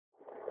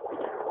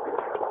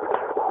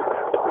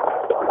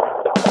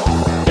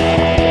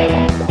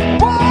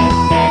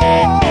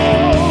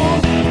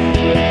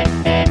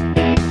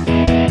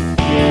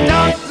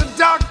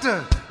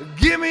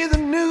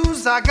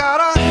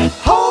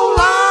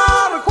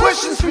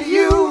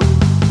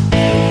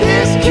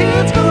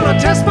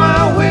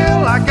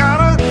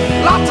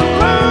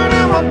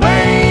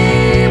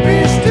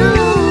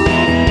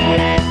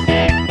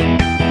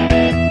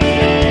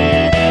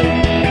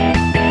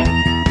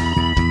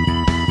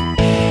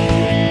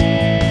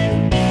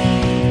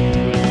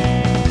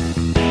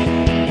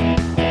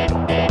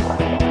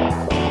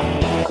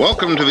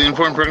Welcome to the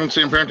Informed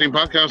Pregnancy and Parenting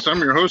Podcast. I'm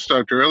your host,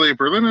 Dr. Elliot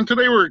Berlin, and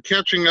today we're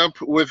catching up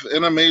with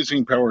an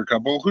amazing power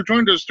couple who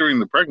joined us during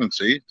the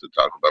pregnancy to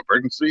talk about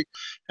pregnancy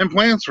and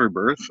plans for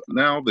birth.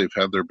 Now they've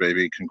had their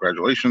baby.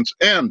 Congratulations.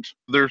 And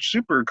they're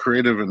super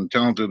creative and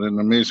talented in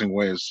amazing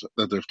ways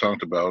that they've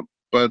talked about.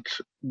 But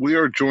we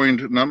are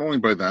joined not only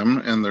by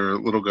them and their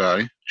little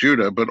guy,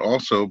 Judah, but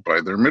also by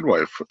their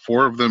midwife.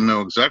 4 of them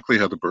know exactly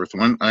how the birth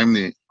went. I'm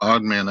the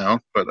odd man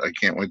out, but I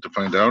can't wait to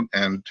find out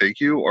and take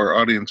you, our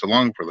audience,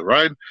 along for the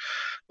ride.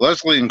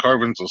 Leslie and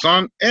Carvin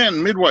Lasan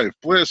and midwife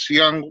Bliss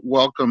Young,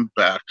 welcome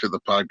back to the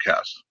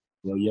podcast.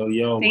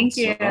 Yo. Thank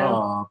you.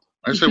 Up?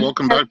 I say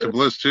welcome back to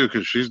Bliss, too,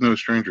 because she's no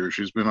stranger.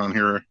 She's been on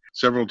here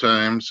several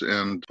times,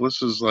 and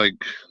Bliss is like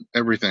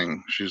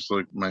everything. She's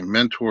like my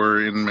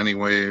mentor in many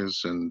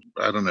ways, and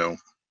I don't know,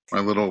 my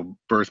little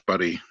birth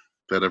buddy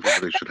that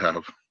everybody should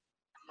have.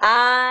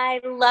 I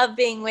love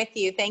being with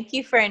you. Thank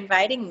you for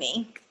inviting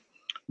me.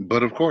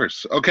 But of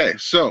course. Okay,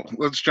 so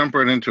let's jump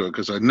right into it,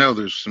 because I know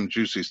there's some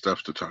juicy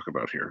stuff to talk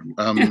about here.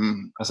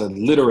 I said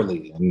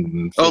literally.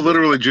 Oh,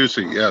 literally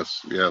juicy.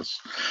 Yes.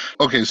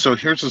 Okay, so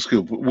here's the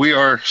scoop. We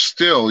are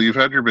still, you've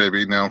had your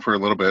baby now for a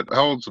little bit.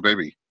 How old's the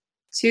baby?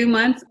 2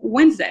 months,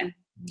 Wednesday.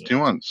 2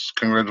 months.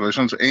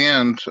 Congratulations.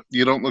 And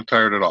you don't look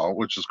tired at all,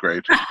 which is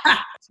great.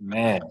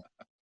 Man.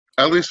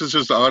 At least it's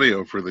just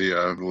audio for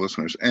the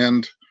listeners.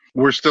 And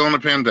we're still in a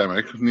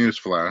pandemic.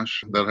 Newsflash.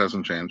 That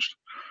hasn't changed.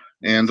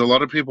 And a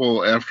lot of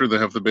people, after they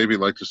have the baby,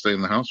 like to stay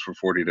in the house for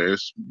 40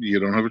 days. You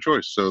don't have a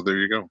choice. So there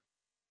you go.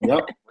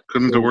 Yep.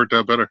 Couldn't have worked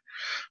out better.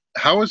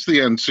 How was the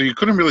end? So you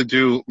couldn't really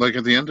do, like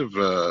at the end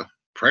of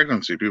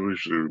pregnancy, people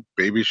used to do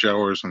baby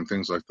showers and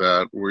things like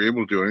that. Were you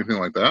able to do anything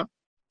like that?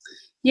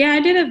 Yeah, I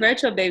did a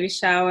virtual baby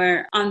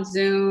shower on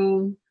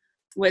Zoom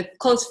with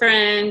close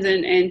friends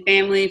and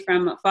family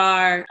from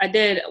afar. I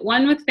did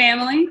one with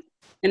family,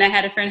 and I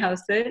had a friend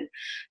host it.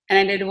 And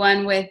I did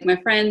one with my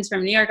friends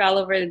from New York all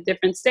over the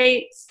different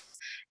states.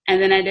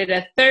 And then I did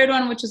a third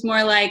one, which was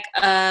more like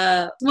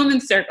a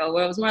women's circle,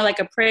 where it was more like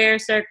a prayer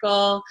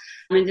circle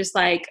and just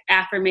like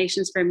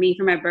affirmations for me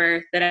for my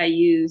birth that I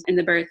used in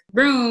the birth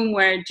room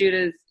where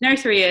Judah's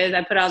nursery is.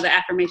 I put all the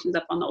affirmations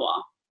up on the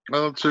wall.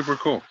 Oh, that's super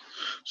cool.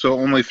 So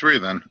only 3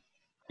 then.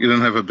 You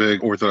didn't have a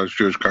big Orthodox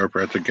Jewish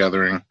chiropractic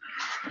gathering.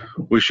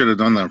 We should have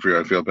done that for you.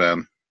 I feel bad.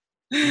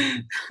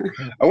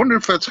 I wonder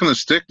if that's going to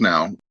stick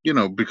now,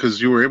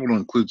 because you were able to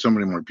include so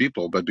many more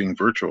people by being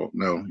virtual.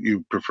 No,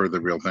 you prefer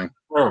the real thing.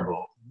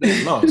 Terrible.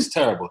 No, it's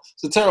terrible.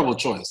 It's a terrible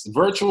choice.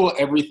 Virtual,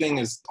 everything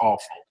is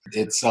awful.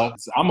 It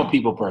sucks. I'm a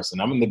people person.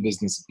 I'm in the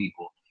business of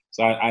people.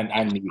 So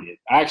I need it.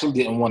 I actually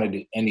didn't want to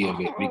do any of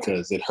it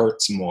because it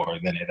hurts more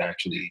than it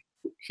actually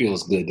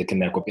feels good to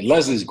connect with.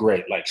 Leslie's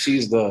great. Like,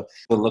 she's the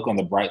look on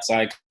the bright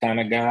side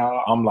kind of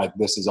gal. I'm like,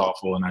 this is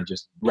awful, and I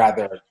just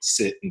rather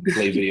sit and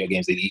play video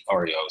games than eat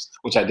Oreos,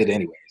 which I did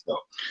anyway. So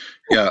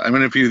yeah, I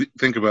mean, if you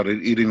think about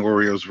it, eating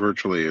Oreos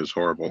virtually is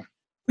horrible.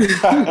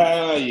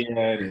 Yeah,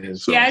 it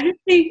is. Yeah, I just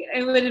think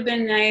it would have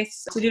been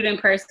nice to do it in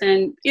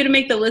person. It would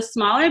make the list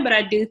smaller, but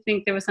I do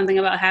think there was something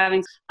about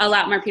having a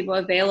lot more people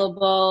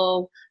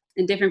available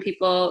and different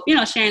people,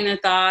 sharing their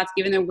thoughts,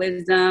 giving their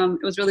wisdom.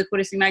 It was really cool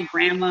to see my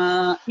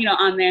grandma,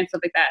 on there and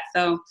stuff like that.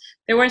 So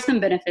there were some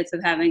benefits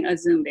of having a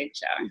Zoom baby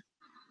shower.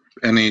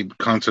 Any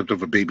concept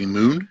of a baby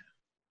moon?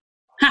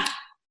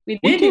 We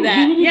did do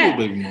that. Yeah.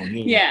 Baby moon,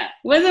 Yeah.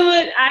 Wasn't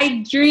what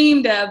I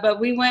dreamed of, but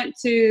we went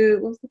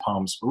to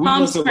Palm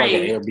Springs. Like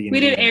we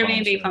did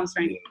Airbnb Palm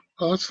Springs.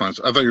 Oh, that's nice.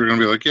 I thought you were going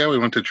to be like, yeah, we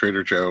went to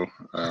Trader Joe.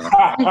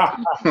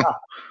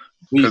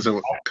 We did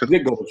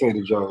go to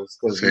Trader Joe's.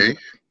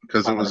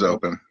 Because it was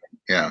open.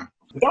 Yeah.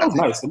 That was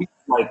nice. We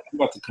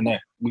got to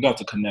connect. We got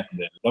to connect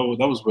there.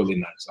 That was really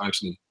nice. I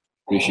actually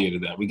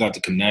appreciated that. We got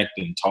to connect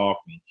and talk.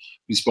 And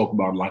we spoke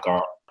about like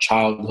our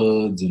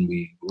childhoods, and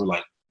we were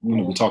like,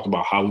 we talked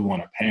about how we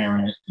want to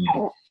parent.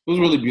 It was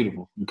really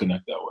beautiful to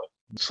connect that way.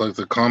 It's like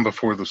the calm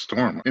before the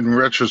storm. In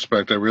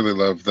retrospect, I really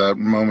love that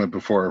moment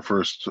before our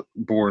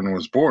firstborn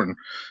was born,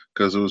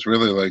 because it was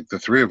really like the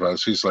 3 of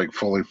us. He's like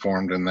fully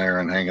formed in there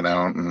and hanging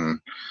out,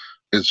 and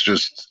it's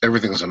just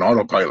everything's an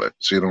autopilot,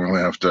 so you don't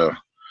really have to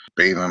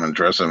bathe him and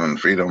dress him and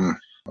feed him.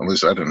 At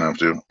least I didn't have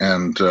to.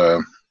 And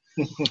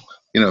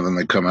then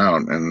they come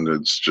out, and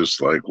it's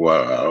just like,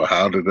 wow,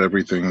 how did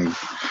everything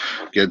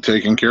get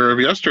taken care of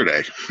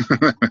yesterday?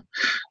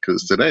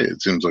 Because today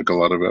it seems like a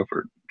lot of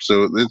effort.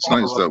 So it's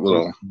nice, that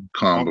little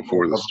calm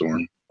before the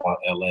storm.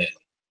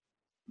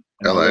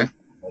 LA?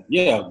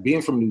 Yeah,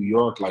 being from New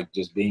York, like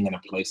just being in a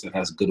place that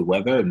has good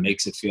weather, it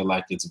makes it feel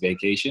like it's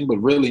vacation. But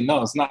really,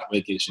 no, it's not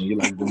vacation. You're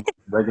like doing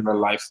regular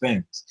life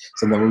things.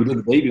 So then when we did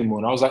the baby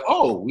moon, I was like,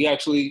 oh, we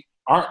actually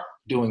aren't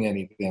doing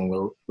anything.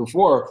 Where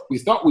before we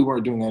thought we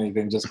weren't doing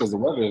anything just because the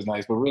weather is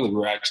nice, but really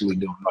we're actually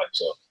doing life.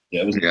 So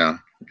yeah,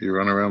 you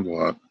run around a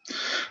lot.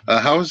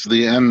 How was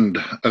the end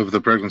of the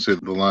pregnancy,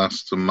 the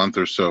last month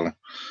or so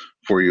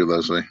for you,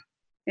 Leslie?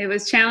 It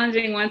was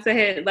challenging once I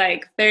hit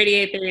like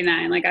 38,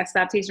 39. Like, I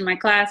stopped teaching my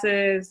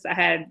classes. I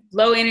had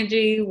low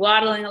energy,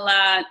 waddling a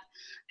lot.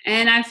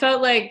 And I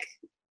felt like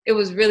it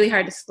was really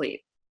hard to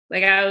sleep.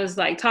 Like I was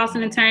like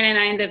tossing and turning.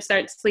 I ended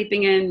up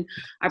sleeping in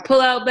our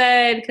pull-out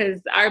bed because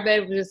our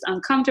bed was just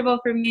uncomfortable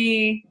for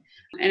me.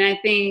 And I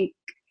think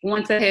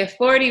once I hit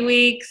 40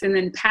 weeks and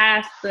then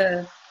past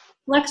the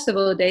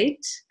flexible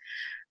date,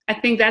 I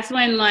think that's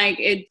when like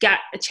it got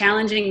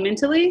challenging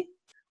mentally.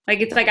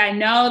 Like it's like I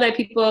know that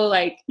people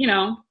like, you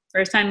know,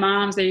 first time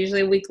moms, they're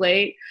usually a week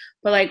late.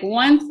 But like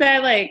once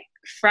that like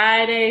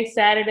Friday,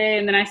 Saturday,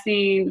 and then I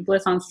seen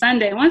Bliss on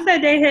Sunday. Once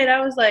that day hit,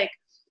 I was like,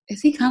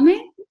 is he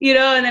coming? You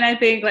know, and then I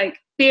think like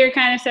fear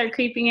kind of started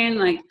creeping in.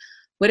 Like,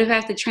 what if I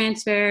have to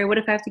transfer? What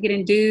if I have to get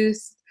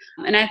induced?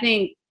 And I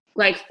think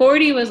like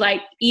 40 was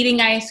like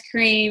eating ice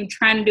cream,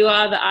 trying to do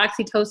all the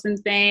oxytocin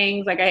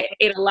things. Like I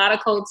ate a lot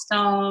of Cold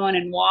Stone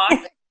and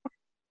walked.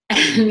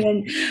 And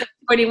then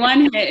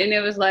 41 hit and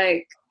it was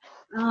like,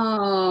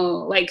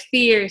 oh, like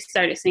fear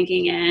started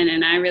sinking in.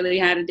 And I really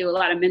had to do a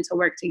lot of mental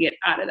work to get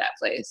out of that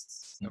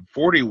place.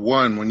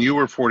 41, when you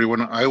were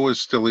 41, I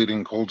was still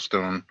eating Cold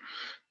Stone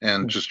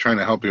and just trying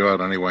to help you out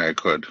any way I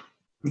could.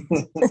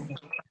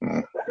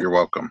 Well, you're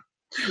welcome.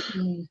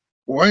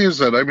 Why is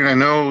that? I mean, I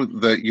know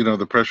that, you know,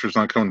 the pressure's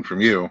not coming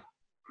from you.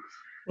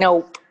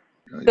 Nope.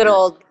 Good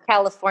old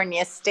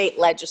California state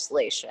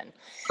legislation.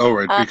 Oh,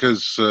 right.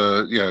 Because,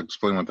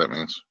 explain what that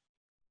means.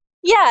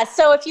 Yeah,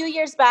 so a few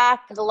years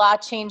back, the law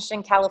changed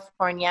in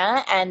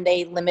California and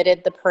they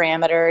limited the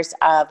parameters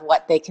of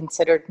what they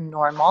considered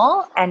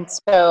normal. And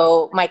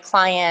so my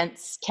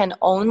clients can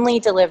only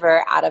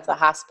deliver out of the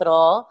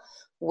hospital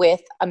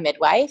with a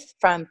midwife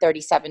from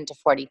 37 to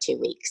 42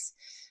 weeks.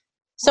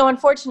 So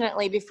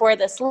unfortunately, before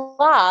this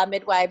law,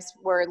 midwives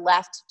were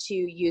left to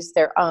use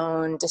their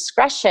own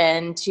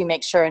discretion to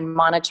make sure and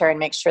monitor and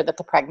make sure that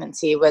the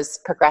pregnancy was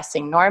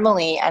progressing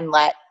normally and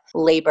let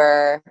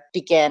labor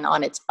begin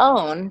on its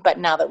own. But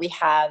now that we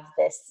have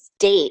this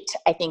date,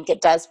 I think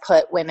it does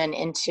put women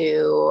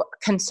into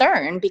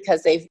concern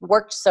because they've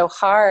worked so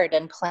hard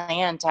and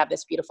planned to have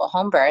this beautiful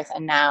home birth,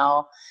 and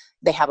now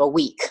they have a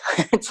week.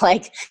 It's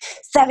like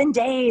 7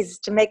 days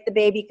to make the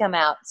baby come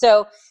out.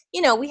 So,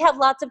 you know, we have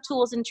lots of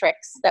tools and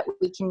tricks that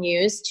we can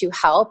use to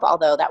help,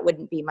 although that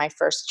wouldn't be my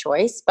first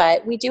choice.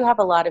 But we do have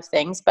a lot of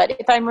things. But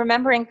if I'm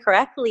remembering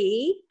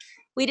correctly,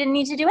 we didn't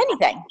need to do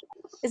anything.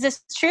 Is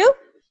this true?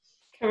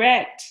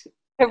 Correct.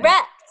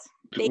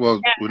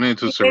 Well, we need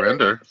to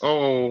surrender.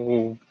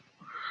 Oh,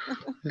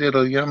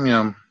 little yum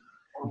yum.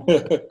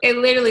 It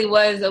literally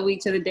was a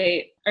week to the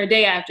date or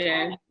day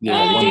after.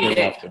 Yeah, one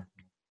day after.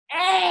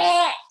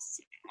 Yeah,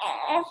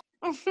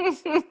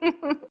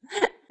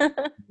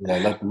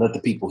 let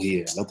the people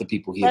hear. Let the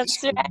people hear.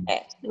 That's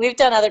right. We've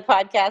done other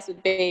podcasts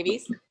with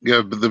babies.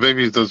 Yeah, but the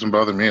baby doesn't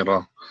bother me at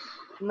all.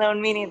 No,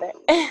 me neither.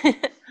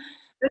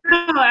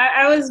 No,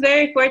 I was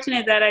very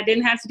fortunate that I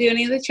didn't have to do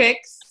any of the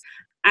tricks.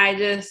 I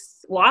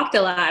just walked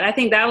a lot. I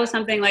think that was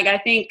something like I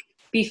think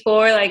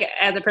before, like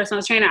as a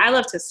personal trainer, I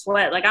love to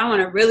sweat. Like I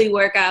want to really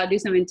work out, do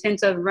some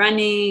intensive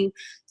running.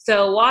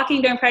 So walking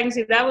during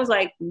pregnancy, that was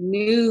like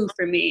new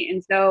for me.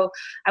 And so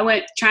I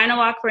went trying to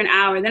walk for an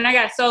hour. Then I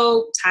got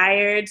so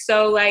tired.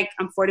 So like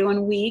I'm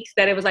 41 weeks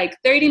that it was like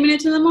 30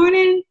 minutes in the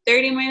morning,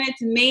 30 minutes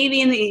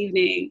maybe in the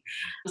evening.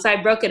 So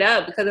I broke it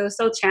up because it was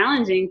so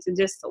challenging to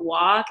just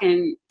walk.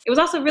 And it was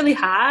also really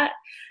hot.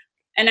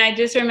 And I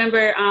just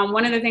remember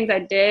one of the things I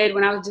did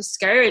when I was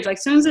discouraged, like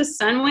as soon as the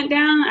sun went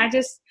down,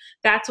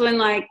 that's when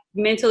like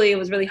mentally it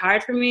was really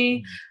hard for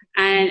me.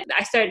 And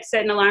I started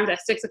setting alarms at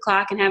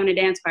 6:00 and having a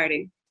dance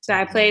party. So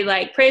I played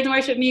like praise and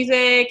worship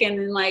music and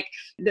then like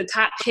the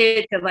top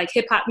hits of like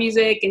hip hop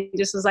music and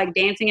just was like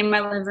dancing in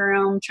my living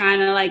room, trying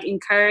to like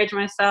encourage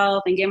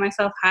myself and get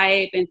myself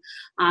hype and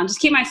just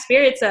keep my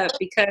spirits up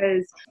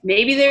because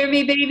maybe there would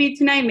be a baby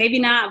tonight, maybe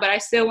not, but I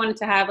still wanted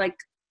to have like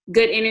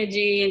good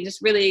energy and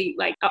just really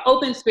like an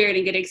open spirit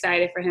and get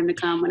excited for him to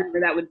come whenever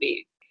that would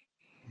be.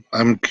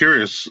 I'm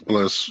curious,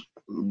 Bliss,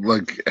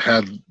 like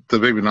had the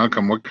baby not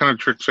come, what kind of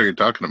tricks are you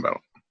talking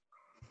about?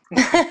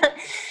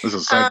 This is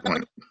a side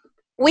point.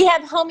 We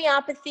have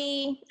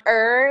homeopathy,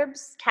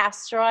 herbs,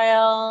 castor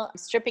oil,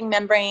 stripping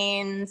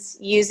membranes,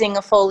 using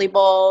a Foley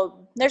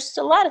bowl. There's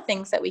a lot of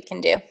things that we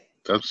can do.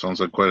 That sounds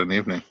like quite an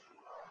evening.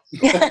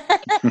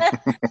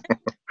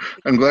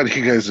 I'm glad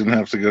you guys didn't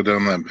have to go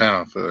down that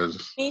path.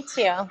 Me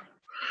too.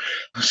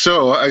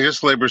 So I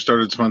guess labor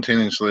started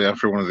spontaneously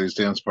after one of these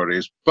dance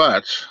parties,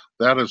 but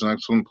that is an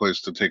excellent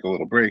place to take a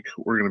little break.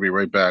 We're going to be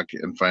right back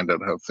and find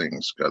out how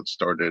things got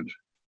started.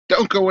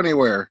 Don't go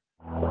anywhere.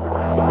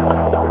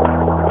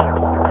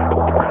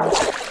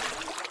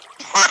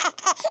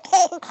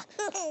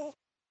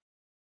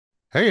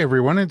 Hey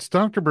everyone, it's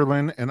Dr.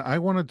 Berlin, and I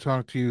want to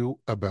talk to you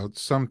about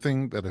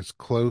something that is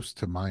close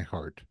to my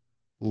heart.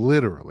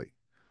 Literally,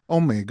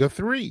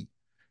 omega-3.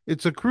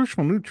 It's a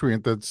crucial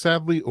nutrient that's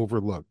sadly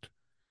overlooked.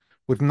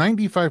 With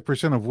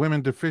 95% of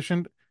women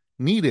deficient,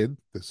 Needed,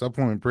 the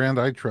supplement brand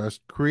I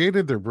trust,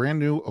 created their brand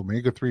new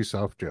omega-3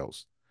 soft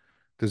gels.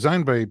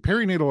 Designed by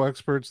perinatal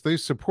experts, they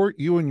support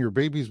you and your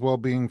baby's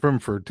well-being from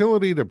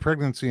fertility to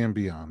pregnancy and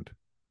beyond.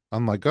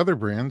 Unlike other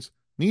brands,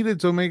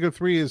 Needed's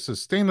omega-3 is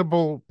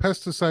sustainable,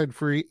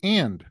 pesticide-free,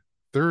 and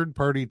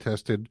third-party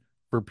tested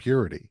for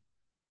purity.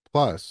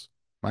 Plus,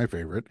 my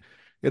favorite,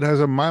 it has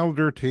a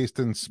milder taste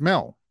and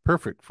smell,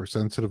 perfect for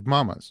sensitive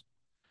mamas.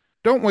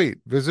 Don't wait.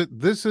 Visit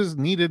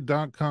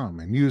thisisneeded.com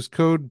and use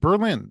code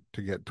Berlin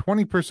to get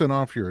 20%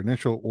 off your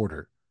initial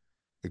order.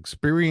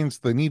 Experience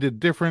the needed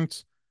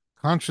difference,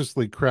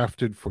 consciously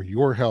crafted for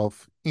your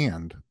health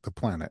and the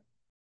planet.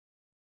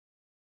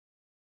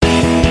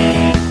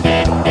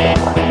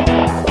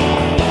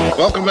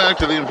 Welcome back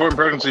to the Informed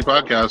Pregnancy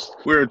Podcast.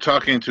 We're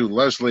talking to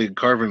Leslie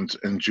Carvins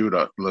and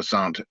Judah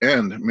Lassant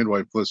and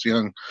midwife Bliss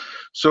Young.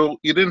 So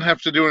you didn't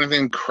have to do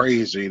anything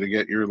crazy to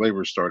get your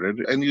labor started.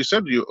 And you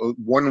said you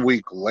 1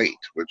 week late,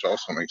 which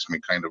also makes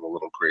me kind of a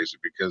little crazy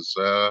because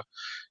it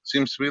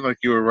seems to me like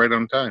you were right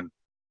on time.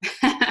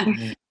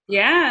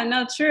 Yeah,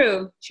 no,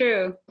 true.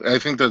 I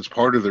think that's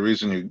part of the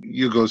reason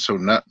you go so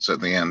nuts at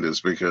the end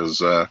is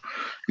because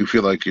you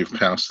feel like you've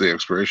passed the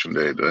expiration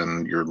date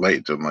and you're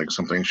late and like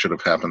something should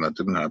have happened that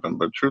didn't happen.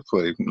 But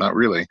truthfully, not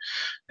really.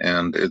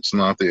 And it's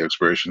not the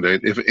expiration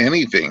date. If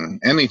anything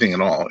at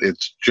all,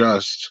 it's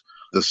just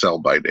the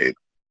sell-by date.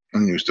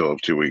 And you still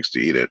have 2 weeks to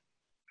eat it.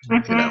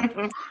 You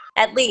know?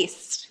 At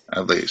least.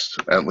 Otherwise,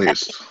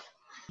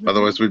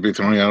 we'd be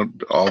throwing out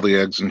all the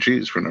eggs and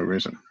cheese for no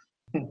reason.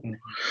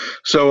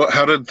 So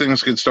how did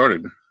things get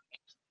started?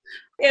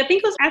 Yeah, I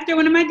think it was after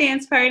one of my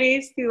dance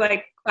parties through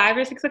like 5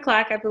 or 6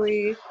 o'clock, I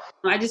believe.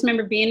 I just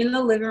remember being in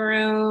the living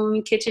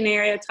room, kitchen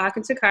area,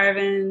 talking to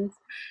Carvins,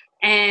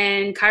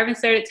 and Carvin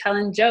started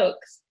telling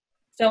jokes.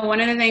 So one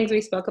of the things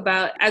we spoke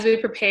about as we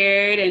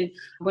prepared and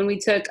when we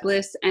took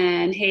Bliss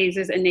and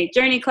Hayes' innate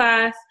journey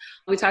class,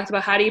 we talked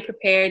about how do you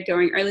prepare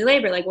during early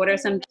labor? Like what are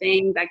some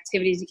things,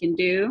 activities you can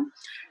do?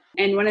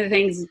 And one of the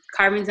things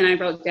Carvins and I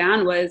broke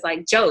down was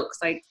like jokes,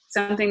 like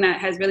something that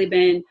has really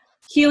been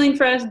healing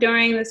for us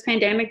during this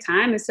pandemic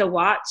time is to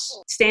watch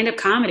stand-up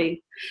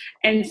comedy.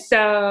 And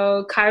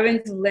so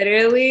Carvins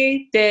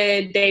literally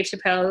did Dave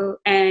Chappelle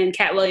and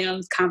Cat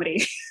Williams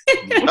comedy.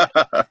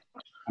 I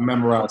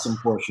memorized some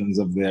portions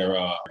of their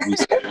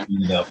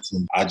stand-ups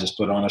and I just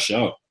put on a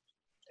show.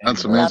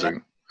 That's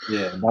amazing.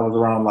 Yeah, that was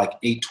around like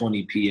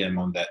 8:20 p.m.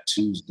 on that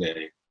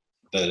Tuesday,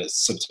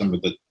 September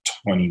the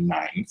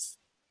 29th.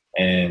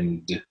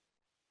 And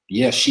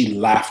yeah, she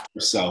laughed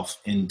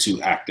herself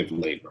into active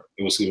labor.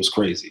 It was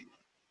crazy.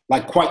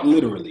 Like quite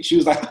literally. She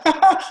was like,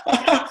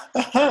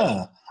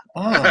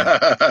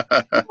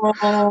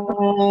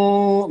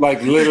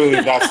 like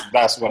literally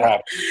that's what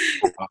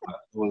happened.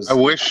 I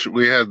wish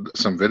we had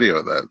some video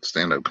of that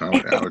stand-up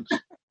comedy.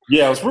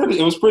 Yeah,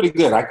 it was pretty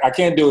good. I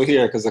can't do it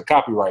here because of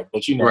copyright,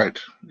 but you know. Right.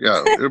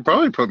 Yeah, it would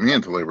probably put me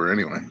into labor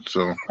anyway.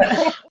 So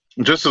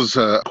just as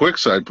a quick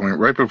side point,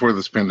 right before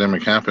this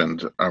pandemic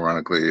happened,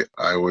 ironically,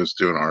 I was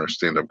doing our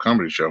stand-up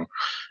comedy show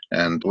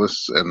and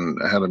Bliss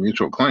and had a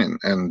mutual client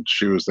and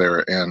she was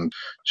there and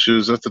she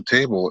was at the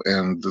table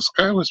and this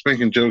guy was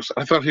making jokes.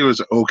 I thought he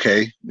was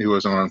okay. He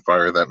wasn't on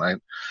fire that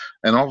night.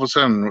 And all of a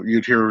sudden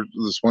you'd hear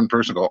this one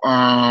person go,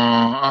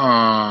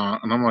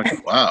 and I'm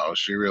like, wow,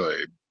 she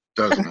really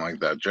doesn't like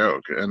that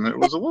joke. And it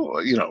was a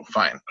little,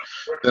 fine.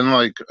 Then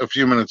like a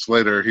few minutes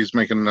later, he's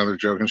making another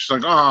joke and she's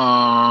like,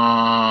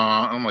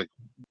 I'm like,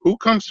 who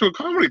comes to a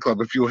comedy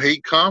club if you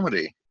hate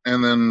comedy?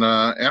 And then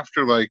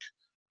after like,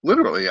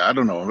 literally, I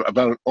don't know,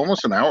 about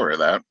almost an hour of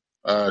that,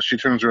 she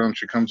turns around,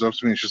 she comes up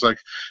to me and she's like,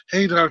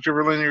 hey, Dr.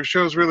 Berlin, your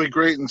show's really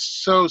great and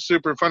so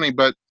super funny,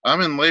 but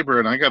I'm in labor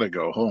and I got to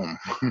go home.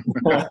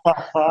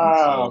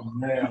 Oh,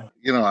 man.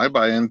 I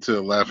buy into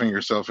laughing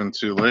yourself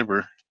into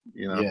labor.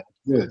 Yeah,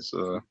 good.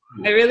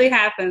 It really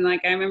happened.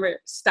 Like I remember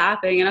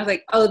stopping and I was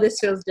like, oh, this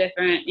feels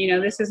different.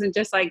 This isn't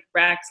just like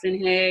Braxton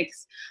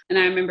Hicks. And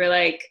I remember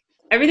like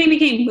everything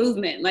became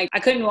movement. Like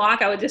I couldn't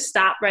walk. I would just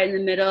stop right in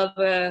the middle of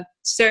a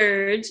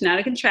surge, not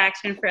a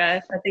contraction for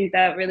us. I think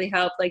that really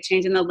helped like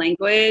changing the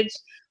language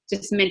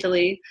just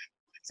mentally.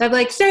 So I'd be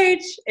like,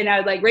 surge. And I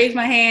would like raise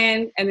my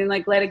hand and then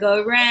like let it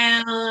go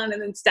around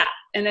and then stop.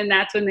 And then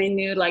that's when they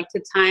knew like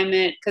to time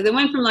it. Cause it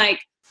went from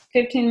like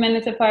 15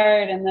 minutes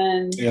apart and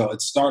then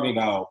it started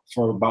out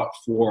for about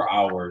 4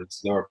 hours.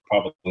 They were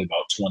probably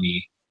about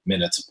 20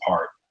 minutes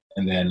apart,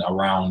 and then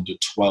around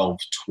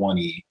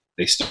 12:20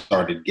 they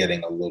started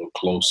getting a little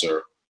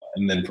closer,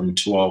 and then from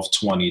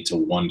 12:20 to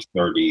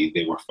 1:30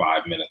 they were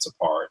 5 minutes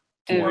apart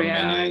for a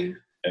minute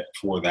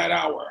for that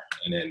hour.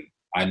 And then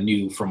I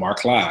knew from our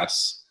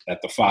class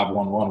that the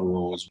 511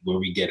 rule is where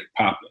we get it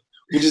popping,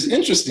 which is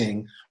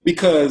interesting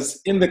because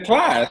in the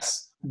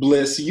class,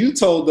 Bliss, you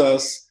told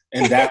us,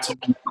 and that's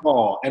what you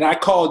call. And I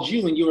called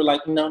you, and you were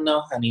like, no,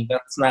 honey,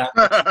 that's not.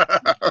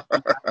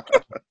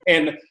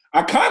 And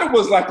I kind of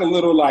was like a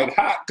little like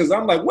hot because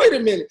I'm like, wait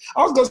a minute.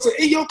 I was going to say,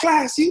 in your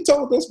class, you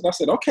told us. But I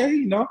said, okay,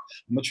 I'm going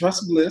to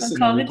trust Bliss. And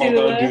call we the called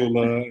our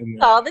doula.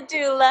 Call the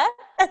doula.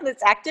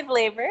 It's active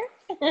labor.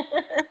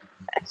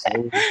 So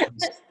it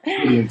was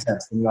pretty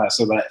intense.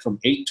 So that from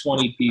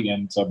 8:20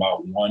 p.m. to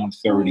about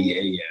 1:30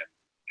 a.m.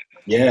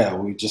 Yeah,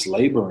 we just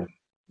laboring,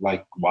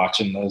 like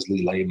watching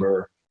Leslie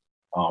labor.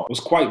 It was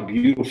quite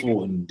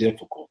beautiful and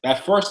difficult.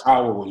 That first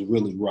hour was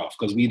really rough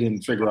because we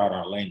didn't figure out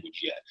our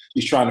language yet.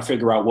 He's trying to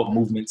figure out what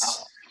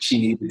movements she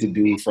needed to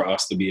do for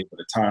us to be able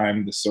to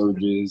time the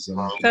surges and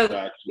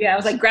so, yeah, I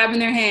was like grabbing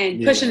their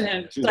hand, pushing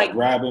them. She was like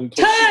grabbing,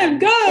 pushing, time,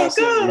 go.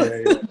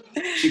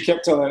 She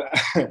kept telling.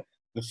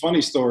 The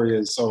funny story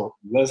is, so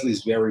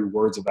Leslie's very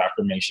words of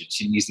affirmation.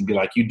 She needs to be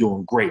like, "You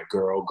doing great,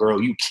 girl. Girl,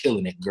 you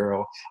killing it,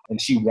 girl." And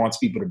she wants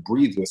people to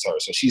breathe with her.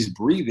 So she's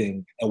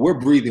breathing, and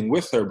we're breathing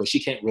with her, but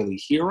she can't really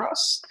hear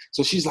us.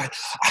 So she's like,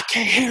 "I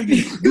can't hear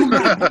you. You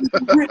might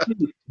breathe with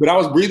me." But I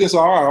was breathing so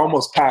hard, I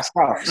almost passed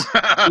out.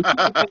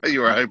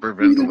 You were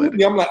hyperventilating.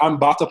 Yeah, I'm like, I'm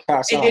about to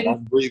pass out.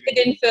 I'm breathing.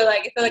 It felt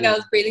like I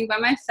was breathing by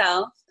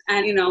myself.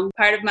 And,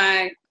 part of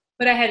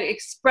what I had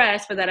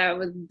expressed was that I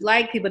would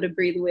like people to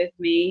breathe with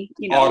me,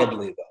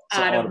 Audibly, though.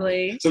 So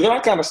audibly. So then I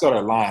kind of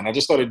started lying. I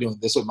just started doing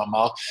this with my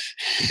mouth.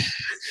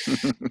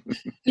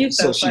 You're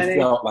so funny. She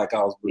felt like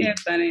I was breathing. You're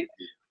funny.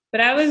 But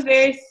I was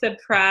very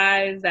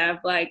surprised at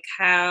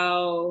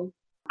how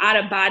out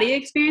of body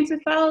experience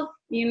it felt.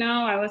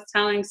 I was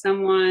telling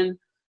someone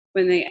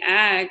when they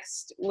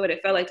asked what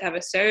it felt like to have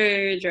a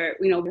surge, or,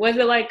 was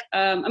it like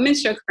a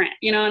menstrual cramp,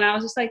 and I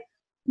was just like,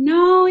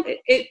 no,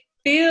 it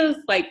feels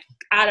like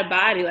out of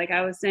body. Like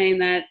I was saying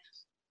that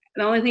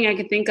the only thing I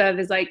could think of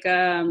is like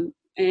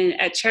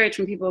at church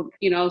when people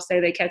say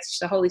they catch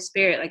the Holy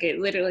Spirit, like it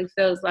literally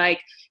feels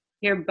like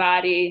your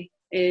body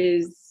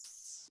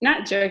is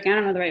not jerking, I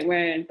don't know the right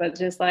word, but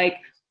just like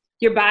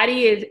your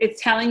body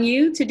it's telling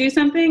you to do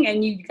something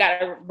and you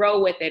gotta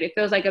roll with it. It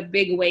feels like a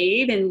big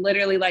wave, and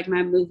literally like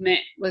my movement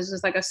was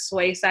just like a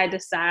sway side to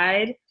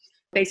side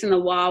facing the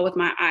wall with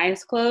my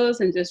eyes closed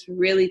and just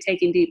really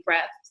taking deep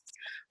breaths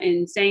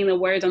and saying the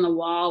words on the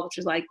wall, which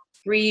was like,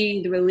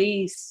 breathe,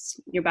 release,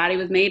 your body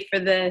was made for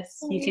this,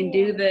 you can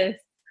do this.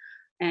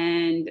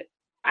 And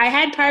I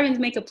had Carvins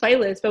make a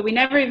playlist, but we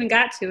never even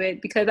got to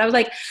it because I was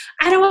like,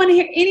 I don't want to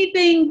hear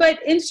anything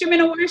but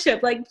instrumental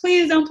worship. Like,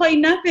 please don't play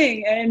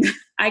nothing. And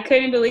I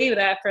couldn't believe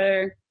that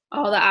for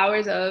all the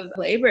hours of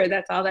labor,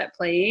 that's all that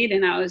played.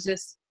 And I was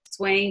just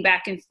swaying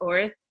back and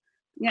forth.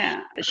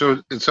 Yeah.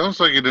 So it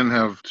sounds like you didn't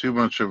have too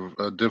much of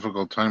a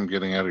difficult time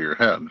getting out of your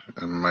head.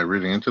 Am I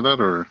reading into that,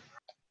 or?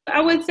 I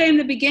would say in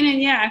the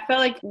beginning, yeah, I felt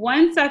like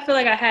once I feel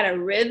like I had a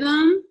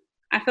rhythm,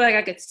 I feel like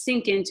I could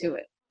sink into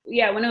it.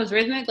 Yeah, when it was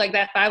rhythmic, like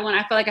that 5-1, I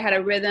felt like I had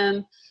a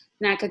rhythm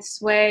and I could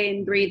sway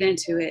and breathe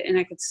into it. And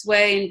I could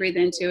sway and breathe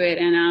into it.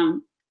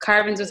 And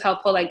Carvins was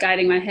helpful, like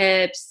guiding my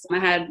hips. I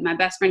had my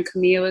best friend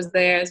Camille was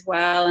there as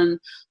well. And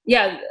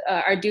yeah,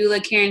 our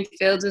doula Karen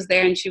Fields was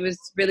there and she was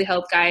really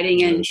help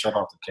guiding. And shout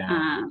out to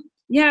Karen.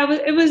 Yeah,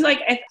 it was like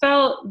I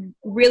felt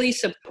really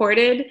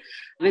supported,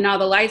 and all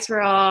the lights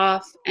were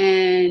off,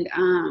 and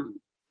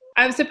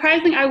I was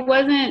surprising I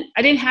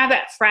didn't have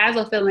that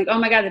frazzle feeling like, oh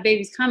my God, the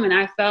baby's coming.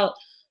 I felt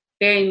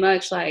very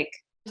much like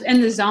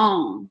in the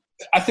zone.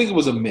 I think it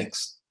was a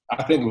mix.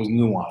 I think it was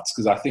nuanced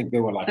because I think they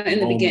were like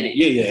in the beginning.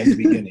 Yeah, in the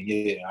beginning.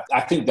 Yeah.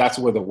 I think that's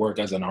where the work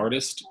as an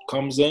artist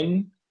comes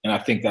in, and I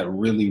think that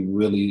really,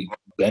 really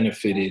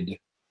benefited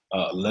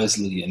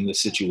Leslie in the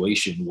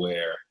situation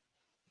where,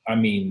 I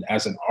mean,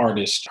 as an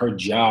artist, her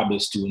job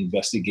is to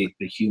investigate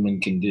the human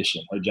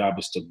condition. Her job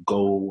is to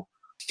go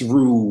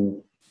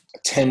through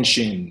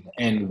tension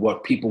and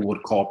what people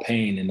would call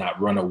pain and not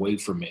run away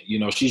from it.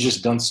 She's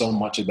just done so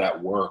much of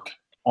that work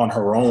on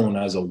her own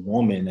as a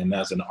woman and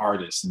as an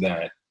artist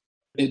that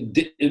it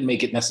didn't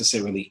make it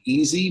necessarily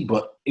easy,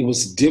 but it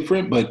was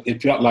different, but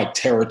it felt like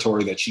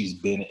territory that she's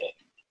been in,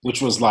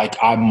 which was like,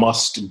 I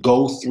must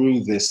go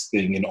through this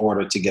thing in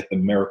order to get the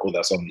miracle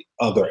that's on the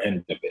other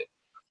end of it.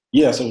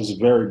 Yes, it was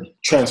very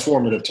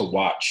transformative to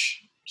watch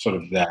sort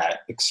of that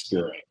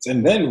experience.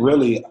 And then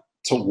really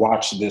to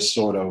watch this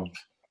sort of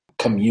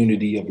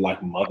community of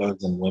like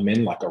mothers and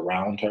women like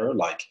around her,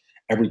 like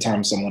every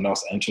time someone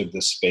else entered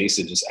this space,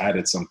 it just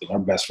added something. Her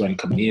best friend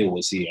Camille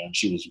was here and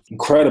she was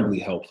incredibly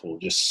helpful,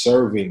 just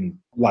serving,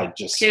 like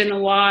just in the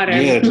water.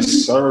 Yeah,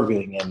 just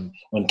serving. And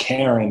when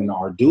Karen,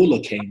 our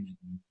doula, came in,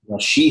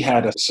 she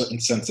had a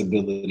certain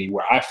sensibility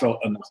where I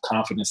felt enough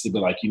confidence to be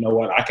like, you know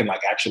what, I can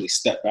like actually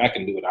step back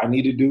and do what I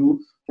need to do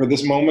for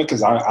this moment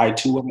because I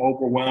too am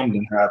overwhelmed,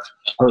 and have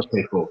her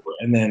take over.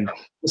 And then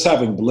just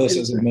having Bliss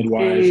as a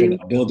midwife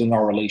and building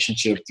our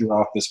relationship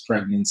throughout this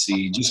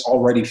pregnancy, just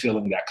already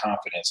feeling that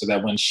confidence so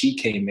that when she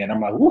came in,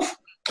 I'm like, woof,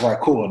 all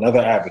right, cool, another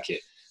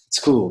advocate. It's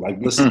cool. Like,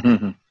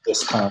 listen,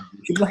 this kind.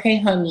 She's like, hey,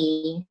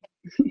 honey,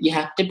 you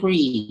have to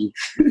breathe.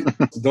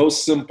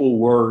 Those simple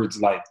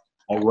words, like,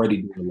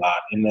 already do a lot.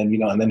 And then,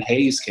 and then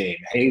Hayes came.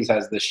 Hayes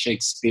has this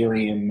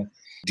Shakespearean,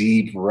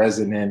 deep,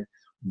 resonant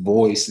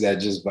voice that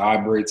just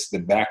vibrates the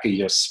back of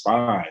your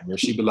spine, where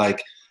she'd be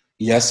like,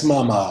 yes,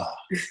 mama.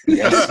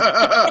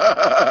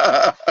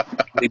 Yes.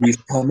 Baby's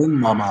coming,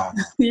 mama.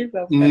 You're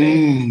so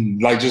funny.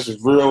 Like just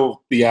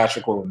real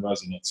theatrical and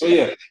resonant. So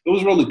yeah, it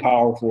was really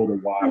powerful to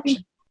watch.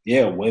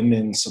 Yeah,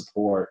 women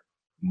support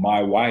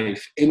my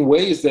wife in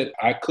ways that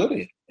I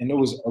couldn't. And it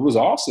was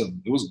awesome.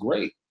 It was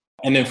great.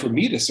 And then for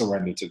me to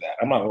surrender to that,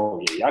 I'm like,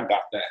 oh yeah, I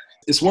got that.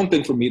 It's one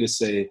thing for me to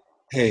say,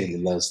 hey,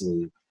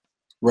 Leslie,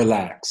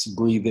 relax,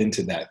 breathe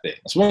into that thing.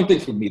 It's one thing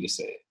for me to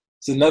say it.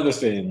 It's another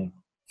thing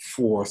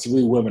for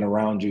 3 women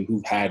around you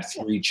who've had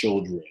 3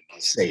 children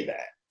to say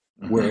that.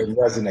 where it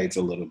resonates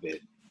a little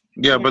bit.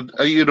 Yeah, but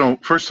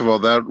first of all,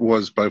 that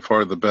was by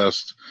far the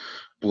best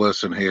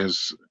Bliss and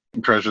Hayes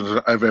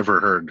impressions I've ever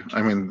heard.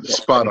 I mean,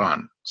 spot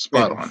on.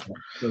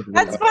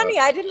 That's funny.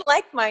 I didn't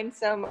like mine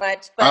so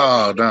much, but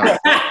Oh, no.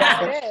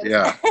 it is.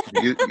 Yeah,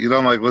 you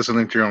don't like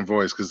listening to your own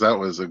voice because that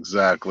was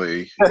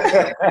exactly.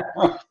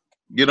 I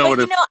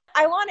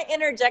want to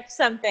interject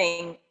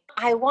something.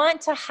 I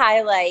want to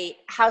highlight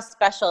how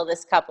special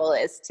this couple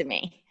is to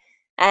me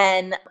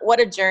and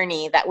what a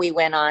journey that we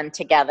went on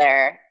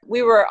together.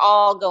 We were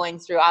all going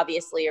through,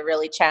 obviously, a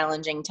really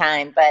challenging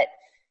time, but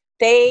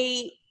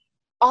they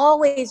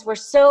always were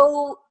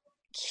so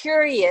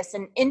curious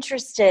and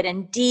interested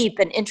and deep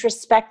and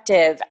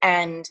introspective,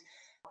 and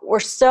were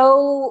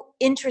so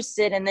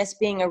interested in this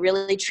being a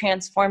really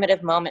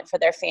transformative moment for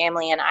their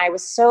family. And I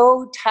was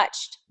so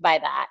touched by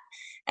that.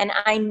 And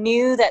I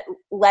knew that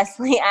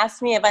Leslie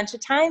asked me a bunch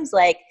of times,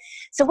 like,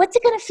 so what's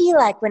it going to feel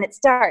like when it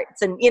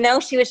starts? And,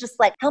 she was just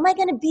like, how am I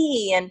going to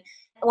be? And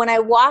when I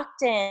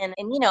walked in,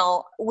 and,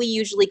 we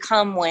usually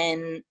come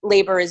when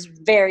labor is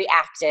very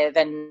active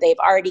and they've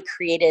already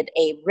created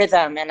a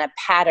rhythm and a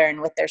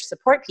pattern with their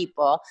support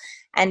people.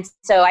 And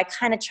so I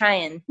kind of try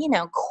and,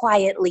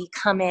 quietly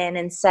come in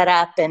and set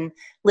up and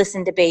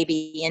listen to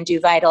baby and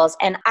do vitals.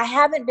 And I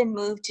haven't been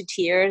moved to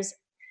tears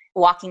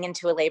walking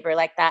into a labor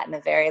like that in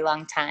a very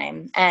long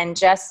time. And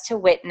just to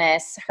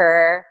witness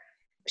her,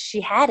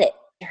 she had it.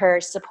 Her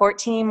support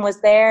team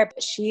was there,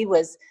 but she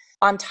was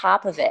on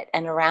top of it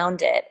and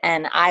around it.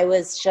 And I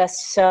was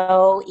just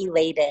so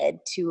elated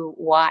to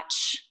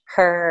watch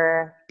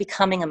her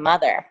becoming a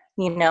mother.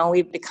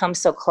 We've become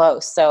so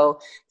close. So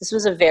this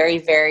was a very,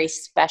 very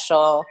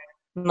special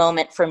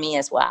moment for me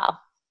as well.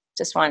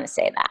 Just want to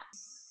say that.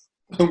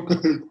 I'm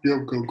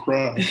going to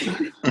cry.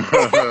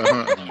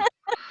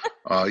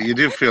 You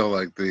do feel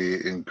like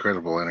the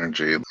incredible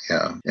energy.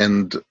 Yeah.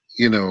 And,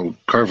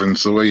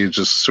 Carvins, the way you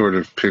just sort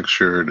of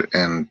pictured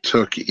and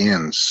took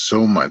in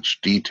so much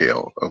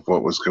detail of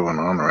what was going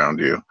on around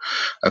you.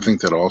 I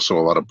think that also a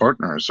lot of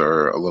partners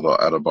are a little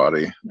out of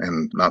body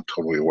and not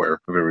totally aware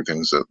of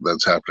everything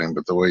that's happening.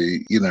 But the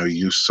way,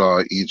 you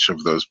saw each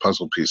of those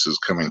puzzle pieces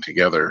coming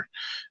together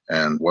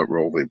and what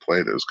role they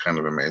played is kind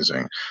of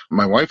amazing.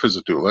 My wife is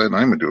a doula and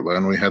I'm a doula,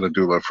 and we had a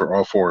doula for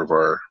all 4 of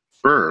our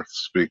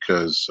births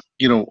because,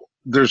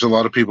 there's a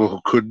lot of people who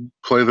could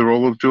play the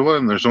role of doula,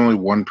 and there's only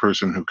one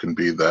person who can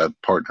be that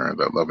partner,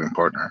 that loving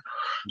partner.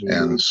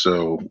 Mm-hmm. And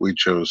so we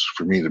chose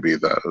for me to be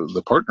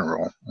the partner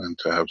role and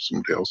to have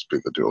somebody else be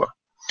the doula.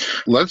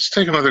 Let's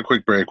take another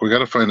quick break. We got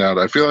to find out.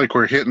 I feel like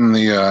we're hitting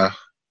the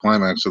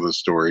climax of the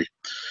story.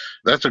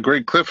 That's a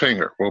great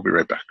cliffhanger. We'll be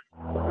right back.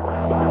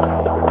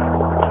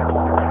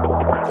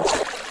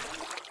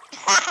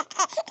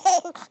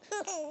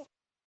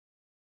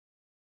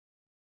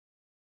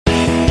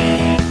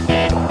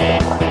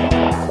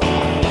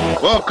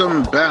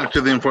 Welcome back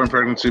to the Informed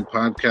Pregnancy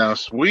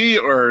Podcast. We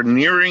are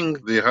nearing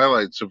the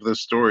highlights of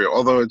this story,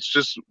 although it's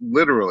just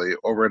literally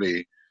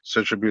already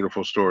such a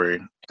beautiful story.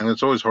 And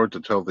it's always hard to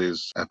tell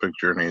these epic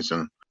journeys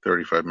in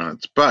 35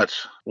 minutes. But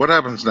what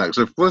happens next?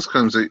 If Bliss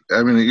comes, it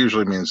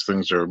usually means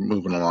things are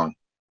moving along.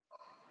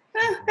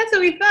 That's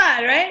what we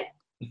thought, right?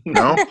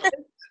 No?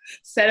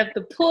 Set up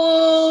the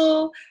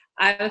pool.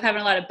 I was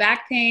having a lot of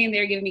back pain. They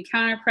were giving me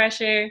counter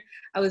pressure.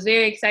 I was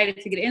very excited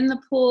to get in the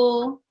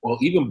pool. Well,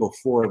 even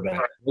before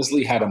that,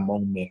 Leslie had a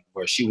moment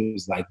where she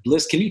was like,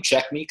 Bliss, can you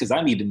check me? Because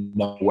I need to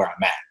know where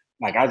I'm at.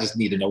 Like, I just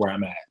need to know where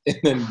I'm at. And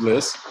then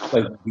Bliss,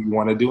 like, do you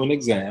want to do an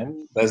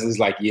exam? Leslie's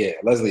like, yeah.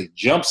 Leslie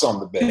jumps on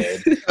the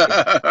bed,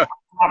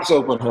 pops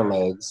open her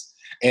legs.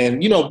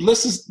 And,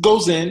 Bliss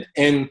goes in,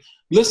 and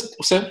Bliss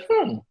said,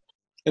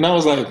 And I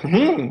was like,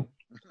 And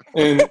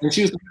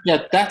she was like,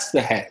 yeah, that's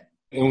the head.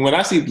 And when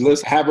I see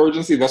Bliss have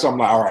urgency, that's when I'm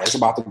like, all right, it's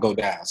about to go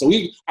down. So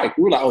we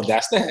were like, oh,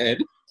 that's the head.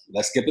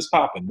 Let's get this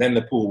popping. Then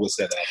the pool was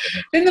set up.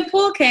 Then the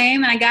pool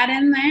came, and I got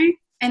in there,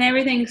 and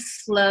everything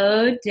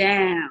slowed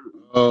down.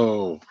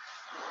 Oh.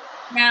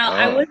 Now,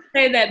 I would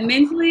say that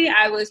mentally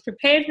I was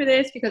prepared for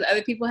this because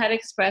other people had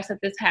expressed that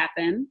this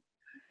happened.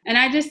 And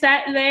I just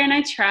sat there and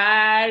I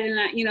tried, and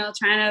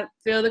trying to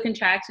feel the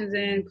contractions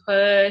in,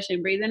 push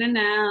and breathe in and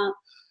out.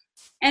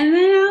 And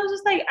then I was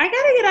just like, I got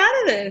to get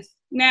out of this.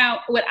 Now,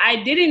 what I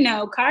didn't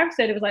know, Carv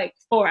said it was like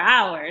 4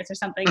 hours or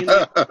something.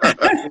 Yeah,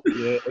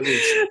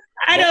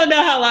 I don't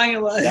know how long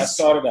it was. That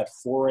started at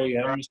 4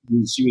 a.m.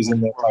 She was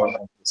in there probably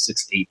like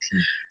 6:18.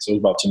 So it was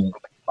about 2 minutes,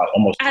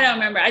 almost. I don't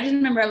remember. I just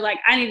remember like,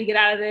 I need to get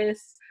out of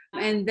this.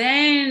 And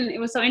then it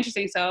was so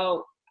interesting.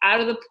 So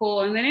out of the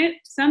pool, and then it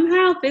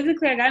somehow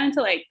physically I got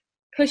into like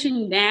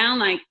pushing down,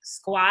 like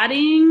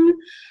squatting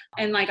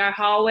in like our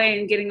hallway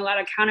and getting a lot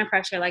of counter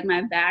pressure. Like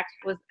my back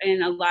was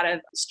in a lot of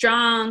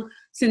strong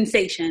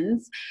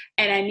sensations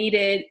and I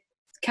needed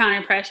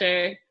counter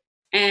pressure.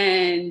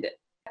 And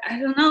I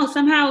don't know,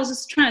 somehow I was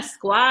just trying to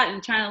squat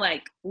and trying to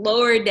like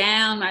lower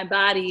down my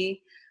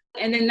body.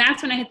 And then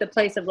that's when I hit the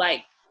place of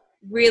like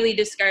really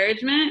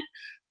discouragement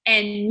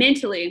And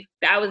mentally,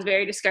 I was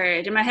very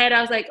discouraged. In my head,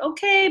 I was like,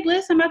 okay,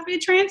 Bliss, I'm about to be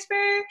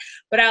transferred.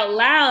 But out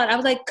loud, I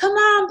was like, come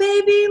on,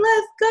 baby,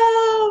 let's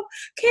go.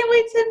 Can't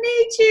wait to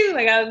meet you.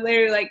 Like, I was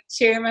literally like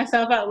cheering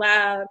myself out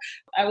loud.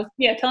 I was,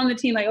 telling the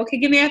team, like, okay,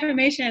 give me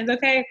affirmations.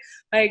 Okay,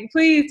 like,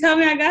 please tell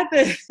me I got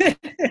this.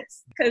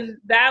 Because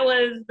that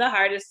was the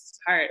hardest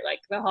part.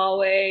 Like, the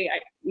hallway,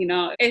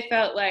 it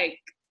felt like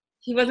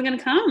he wasn't going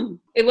to come.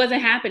 It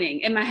wasn't happening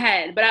in my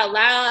head. But out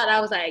loud,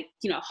 I was like,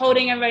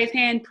 holding everybody's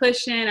hand,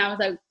 pushing. I was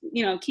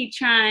like, keep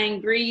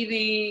trying,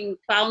 breathing,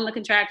 following the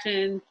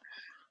contractions.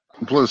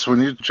 Bliss,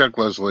 when you checked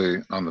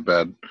Leslie on the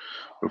bed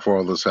before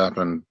all this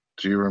happened,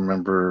 do you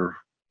remember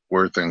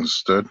where things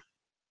stood?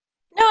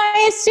 No,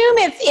 I assume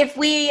if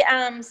we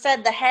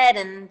said the head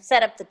and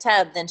set up the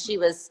tub, then she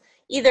was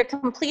either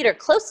complete or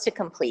close to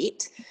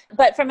complete.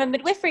 But from a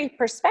midwifery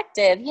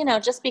perspective,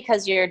 just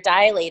because you're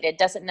dilated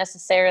doesn't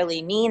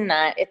necessarily mean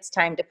that it's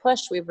time to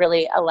push. We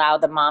really allow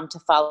the mom to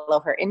follow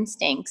her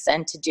instincts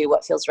and to do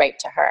what feels right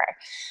to her.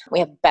 We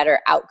have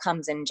better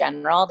outcomes in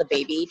general. The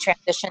baby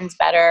transitions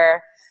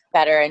better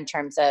in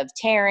terms of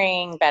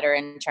tearing, better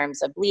in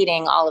terms of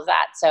bleeding, all of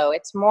that. So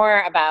it's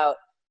more about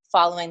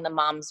following the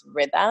mom's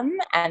rhythm.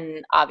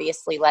 And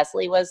obviously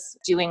Leslie was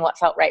doing what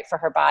felt right for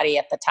her body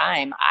at the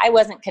time. I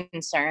wasn't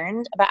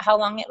concerned about how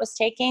long it was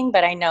taking,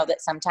 but I know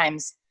that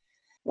sometimes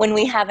when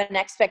we have an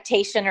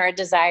expectation or a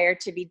desire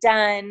to be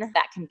done,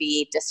 that can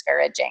be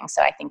discouraging.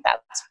 So I think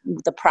that's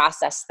the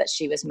process that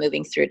she was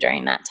moving through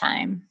during that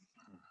time.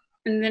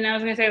 And then I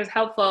was going to say it was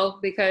helpful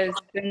because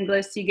in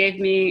Bliss, you gave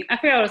me, I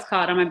forgot what it's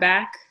called, on my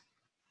back.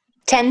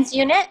 TENS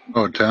unit?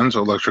 Oh, TENS,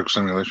 electric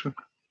stimulation?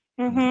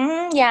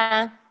 Mm-hmm,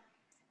 yeah.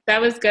 That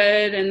was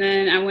good. And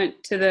then I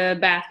went to the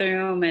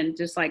bathroom and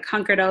just like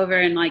hunkered over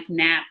and like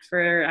napped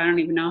for I don't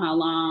even know how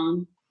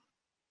long.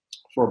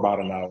 For about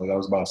an hour. That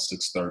was about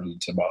 6:30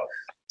 to about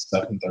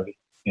 7:30.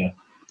 Yeah.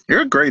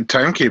 You're a great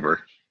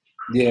timekeeper.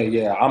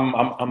 Yeah.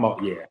 I'm up.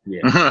 Yeah.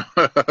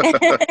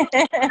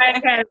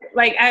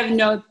 I have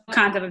no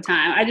concept of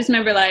time. I just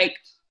remember like,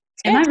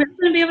 am I really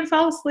going to be able to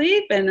fall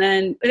asleep? And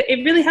then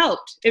it really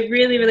helped. It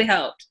really, really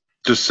helped.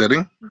 Just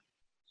sitting?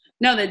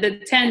 No, the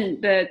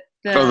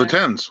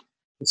TENS.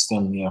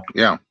 Stem, yeah.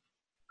 Yeah.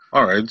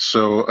 All right.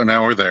 So an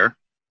hour there.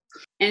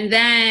 And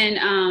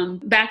then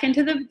back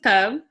into the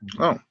tub.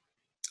 Oh.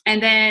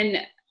 And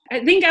then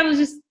I think I was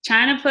just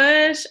trying to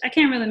push. I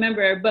can't really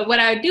remember. But what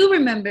I do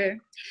remember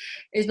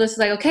is Bliss was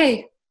like,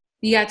 okay,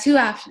 you got two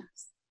options.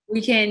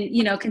 We can,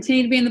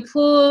 continue to be in the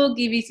pool,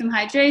 give you some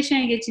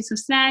hydration, get you some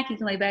snack. You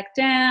can lay back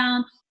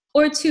down.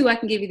 Or two, I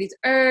can give you these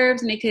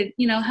herbs and it could,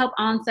 help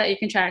onset your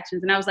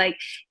contractions. And I was like,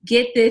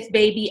 get this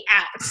baby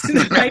out.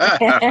 Like,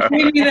 give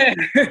me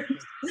the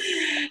herbs.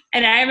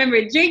 And I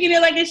remember drinking it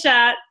like a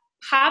shot,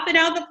 hopping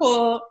out the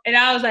pool, and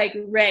I was like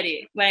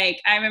ready. Like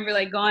I remember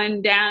like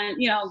going down,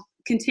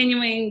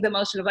 continuing the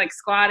motion of like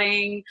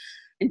squatting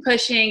and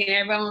pushing, and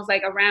everyone was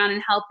like around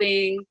and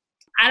helping.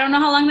 I don't know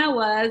how long that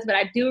was, but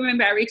I do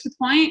remember I reached a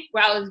point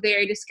where I was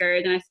very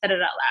discouraged and I said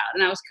it out loud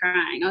and I was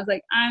crying. I was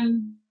like,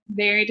 I'm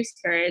very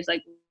discouraged.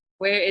 Like,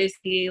 where is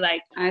he?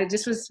 Like, I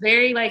just was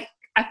very like,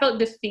 I felt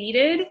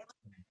defeated.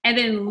 And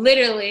then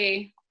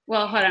literally,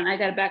 well, hold on, I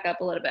got to back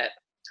up a little bit.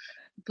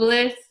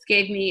 Bliss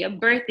gave me a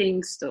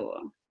birthing stool,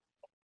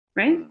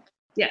 right?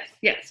 Yes.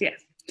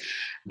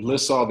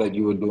 Bliss saw that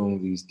you were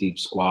doing these deep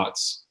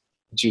squats.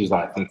 She was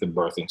like, I think the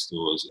birthing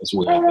stool is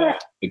where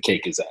the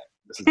cake is at.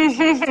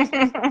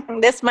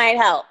 This might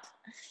help.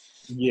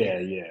 Yeah.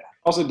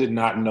 Also did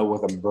not know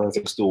what a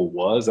birthing stool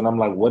was. And I'm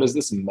like, what is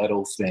this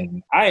metal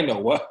thing? I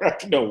didn't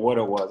know what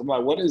it was. I'm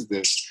like, what is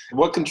this?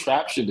 What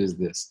contraption is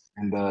this?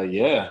 And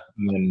and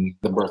then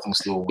the birthing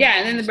stool. Yeah,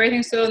 and then the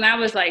birthing stool, and that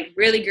was like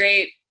really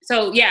great.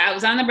 So yeah, I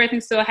was on the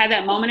birthing stool, I had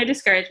that moment of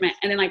discouragement.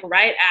 And then like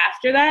right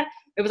after that,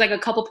 it was like a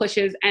couple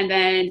pushes. And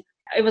then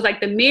it was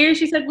like the mirror,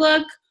 she said,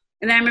 look.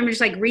 And then I remember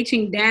just like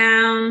reaching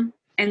down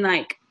and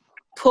like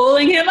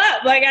pulling him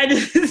up. Like I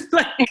just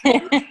like...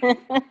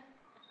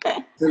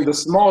 And the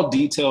small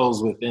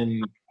details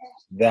within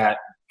that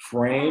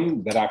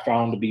frame that I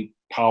found to be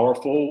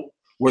powerful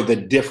were the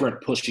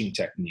different pushing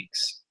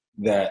techniques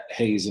that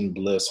Hayes and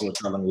Bliss were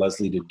telling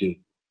Leslie to do.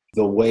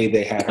 The way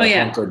they had her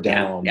hunker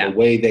down, the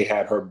way they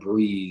had her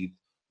breathe,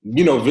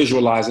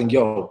 visualizing,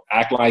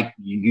 act like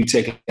you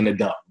taking a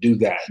dump, do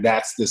that.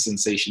 That's the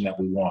sensation that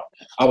we want.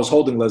 I was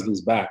holding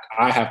Leslie's back.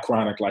 I have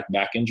chronic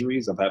back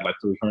injuries. I've had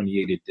 3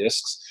 herniated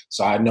discs.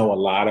 So I know a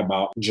lot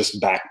about just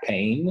back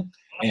pain.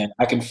 And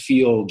I can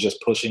feel just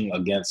pushing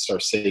against her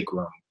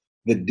sacrum,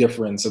 the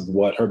difference of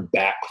what her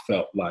back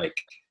felt like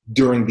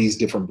during these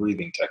different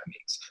breathing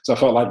techniques. So I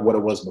felt like what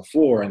it was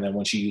before. And then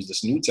when she used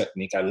this new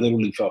technique, I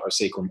literally felt her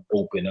sacrum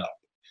open up.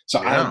 So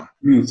I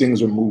knew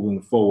things were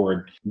moving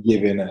forward,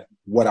 given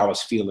what I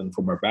was feeling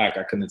from her back.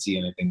 I couldn't see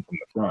anything from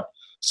the front.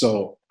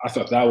 So I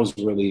thought that was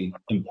really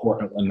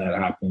important when that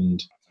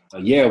happened.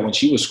 When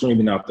she was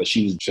screaming out that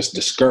she was just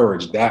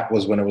discouraged, that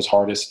was when it was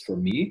hardest for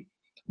me.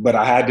 But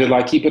I had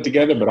to keep it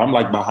together. But I'm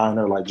behind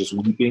her, just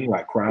weeping,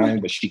 crying,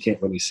 but she can't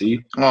really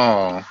see.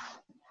 Oh.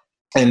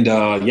 And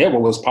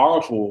what was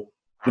powerful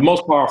The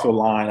most powerful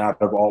line out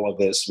of all of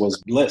this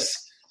was Bliss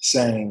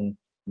saying,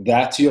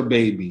 "That's your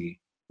baby.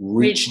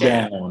 Reach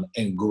down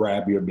and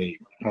grab your baby."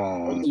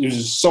 It was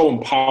just so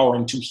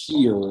empowering to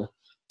hear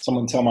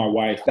someone tell my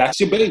wife, "That's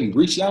your baby.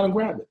 Reach down and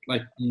grab it.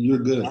 Like, you're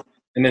good."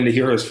 And then to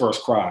hear his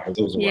first cry, it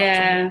was a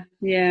yeah.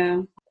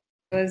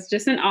 It was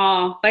just in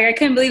awe. Like, I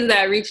couldn't believe that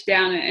I reached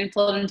down and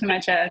pulled into my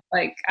chest.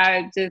 Like,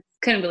 I just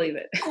couldn't believe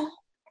it.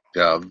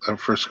 Yeah, that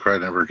first cry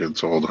never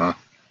gets old, huh?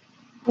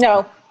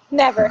 No,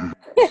 never.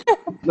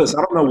 Listen,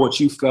 I don't know what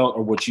you felt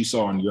or what you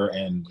saw on your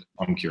end.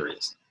 I'm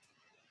curious.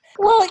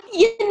 Well,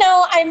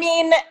 I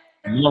mean,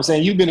 You know what I'm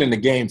saying? You've been in the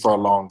game for a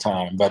long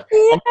time, but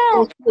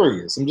I'm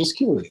curious. I'm just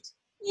curious.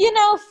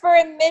 For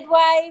a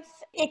midwife,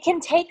 it can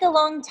take a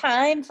long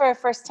time for a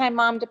first-time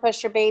mom to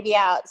push her baby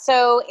out.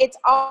 So it's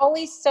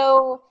always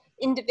so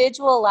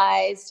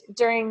individualized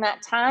during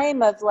that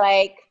time of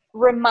like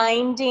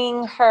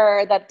reminding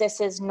her that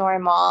this is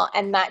normal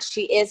and that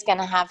she is going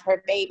to have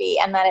her baby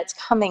and that it's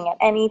coming at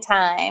any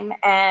time.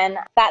 And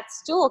that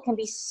stool can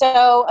be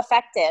so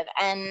effective.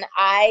 And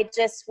I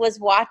just was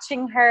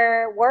watching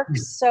her work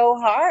so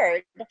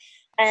hard.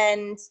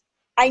 And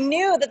I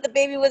knew that the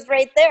baby was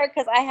right there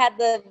because I had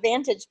the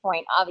vantage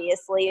point,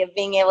 obviously, of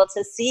being able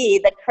to see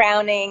the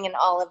crowning and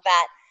all of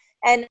that.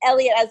 And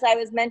Elliot, as I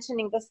was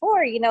mentioning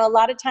before, a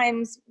lot of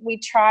times we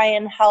try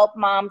and help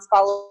moms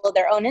follow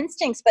their own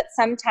instincts, but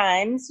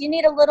sometimes you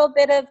need a little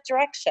bit of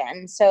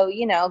direction. So,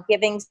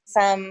 giving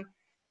some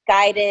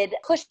guided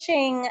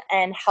pushing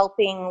and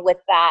helping with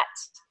that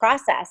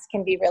process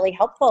can be really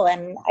helpful.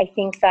 And I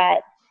think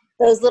that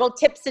those little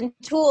tips and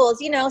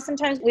tools,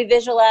 sometimes we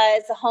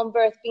visualize a home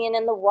birth being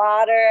in the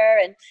water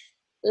and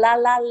la,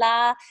 la,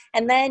 la.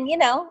 And then,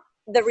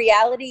 the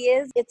reality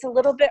is it's a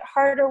little bit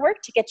harder work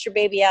to get your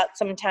baby out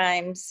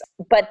sometimes.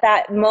 But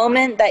that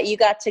moment that you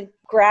got to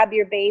grab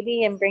your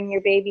baby and bring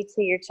your baby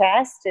to your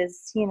chest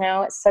is,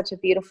 it's such a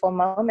beautiful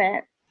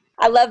moment.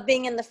 I love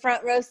being in the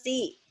front row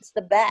seat. It's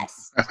the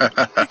best.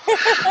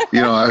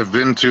 I've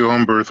been to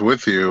home birth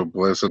with you,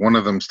 Bliss. One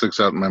of them sticks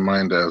out in my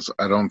mind as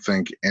I don't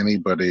think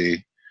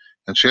anybody,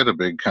 and she had a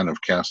big kind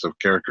of cast of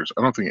characters,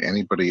 I don't think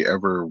anybody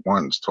ever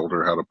once told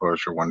her how to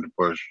push or when to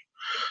push.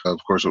 Of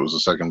course, it was a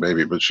second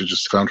baby, but she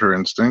just found her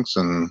instincts,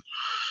 and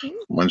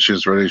when she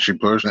was ready, she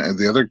pushed. And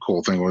the other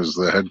cool thing was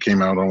the head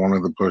came out on one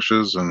of the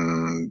pushes,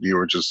 and you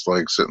were just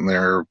like sitting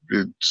there,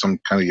 some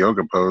kind of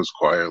yoga pose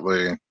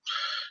quietly,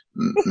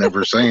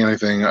 never saying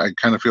anything. I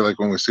kind of feel like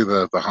when we see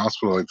that at the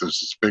hospital, like there's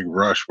this big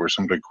rush where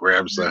somebody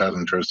grabs the head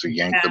and tries to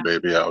yank the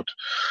baby out.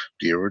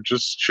 You were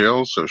just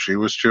chill, so she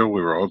was chill,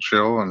 we were all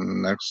chill,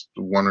 and next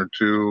one or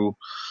two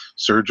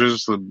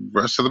surges, the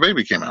rest of the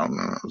baby came out, and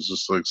it was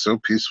just like so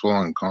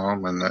peaceful and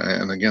calm.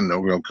 And again, no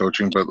real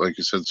coaching, but like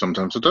you said,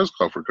 sometimes it does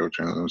call for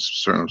coaching. And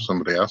certainly if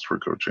somebody asks for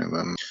coaching,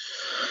 then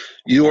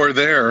you are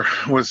there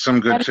with some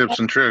good tips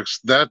and tricks.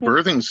 That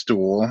birthing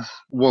stool,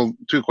 well,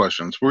 two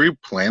questions. Were you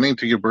planning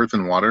to give birth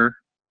in water?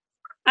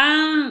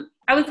 I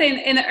would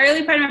say in the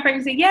early part of my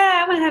pregnancy,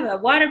 I want to have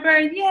a water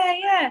birth.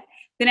 Yeah.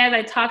 Then as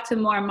I talked to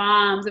more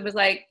moms, it was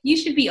like, you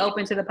should be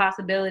open to the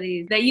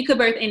possibilities that you could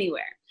birth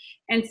anywhere.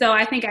 And so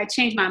I think I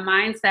changed my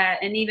mindset.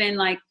 And even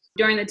like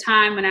during the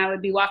time when I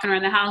would be walking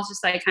around the house,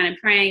 just like kind of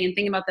praying and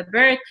thinking about the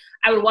birth,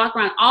 I would walk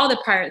around all the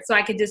parts so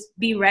I could just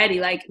be ready.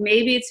 Like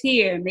maybe it's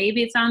here,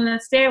 maybe it's on the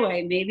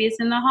stairway, maybe it's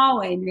in the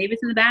hallway, maybe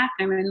it's in the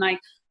bathroom. And like,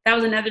 that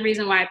was another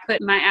reason why I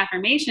put my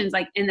affirmations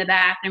like in the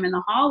bathroom, in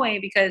the hallway,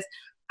 because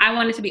I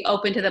wanted to be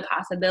open to the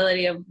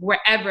possibility of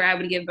wherever I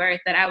would give birth,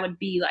 that I would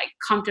be like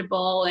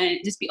comfortable and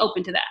just be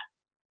open to that.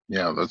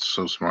 Yeah, that's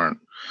so smart.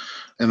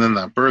 And then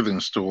that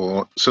birthing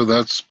stool, so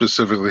that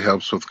specifically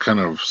helps with kind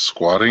of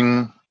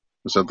squatting.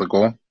 Is that the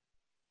goal?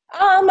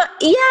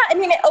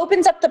 It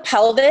opens up the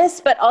pelvis,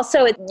 but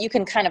also you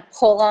can kind of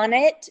pull on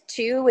it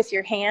too with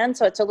your hand.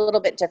 So it's a little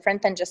bit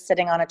different than just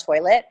sitting on a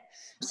toilet.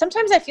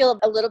 Sometimes I feel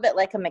a little bit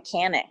like a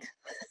mechanic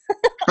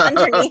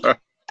underneath,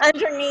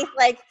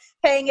 like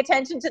paying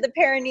attention to the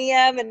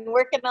perineum and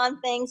working on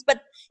things.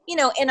 But,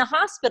 in a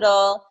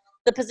hospital,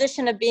 the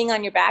position of being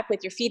on your back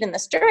with your feet in the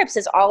stirrups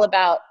is all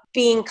about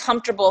being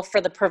comfortable for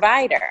the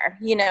provider.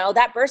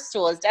 That birth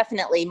stool is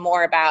definitely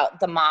more about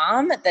the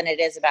mom than it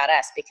is about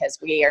us, because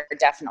we are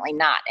definitely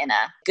not in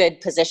a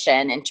good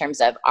position in terms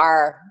of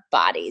our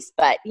bodies.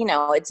 But,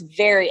 it's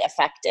very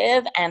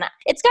effective, and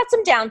it's got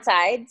some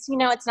downsides.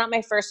 It's not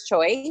my first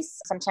choice.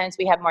 Sometimes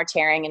we have more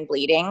tearing and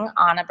bleeding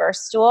on a birth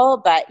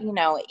stool, but,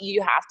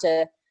 you have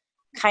to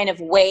kind of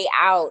weigh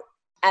out.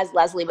 As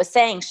Leslie was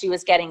saying, she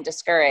was getting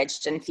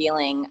discouraged and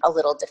feeling a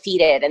little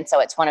defeated. And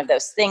so it's one of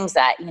those things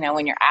that,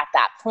 when you're at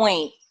that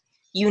point,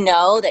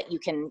 that you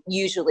can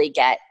usually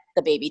get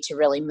the baby to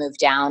really move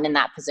down in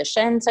that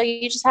position. So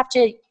you just have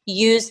to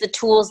use the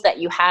tools that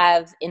you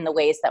have in the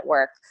ways that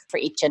work for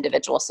each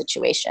individual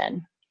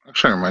situation.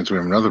 Actually, it reminds me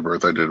of another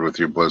birth I did with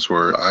you, Bliss,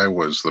 where I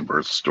was the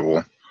birth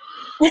stool.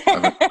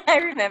 I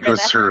remember It was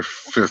that. her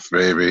fifth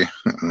baby.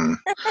 And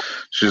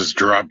she just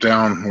dropped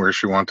down where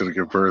she wanted to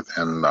give birth,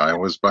 and I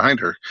was behind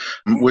her,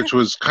 which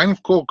was kind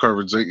of cool,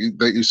 Carvage,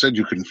 that you said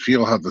you could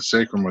feel how the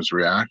sacrum was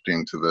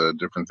reacting to the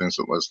different things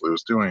that Leslie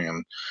was doing,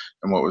 and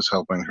what was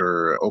helping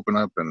her open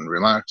up and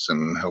relax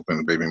and helping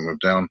the baby move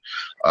down.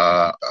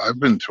 I've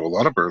been to a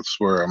lot of births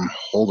where I'm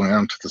holding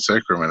on to the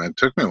sacrum, and it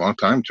took me a long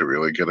time to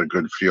really get a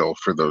good feel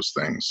for those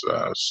things.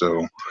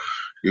 So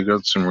you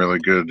got some really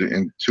good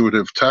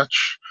intuitive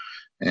touch.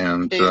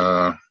 And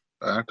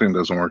acting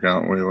doesn't work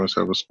out. We always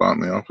have a spot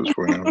in the office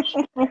for you.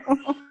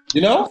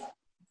 You know,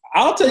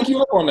 I'll take you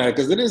up on that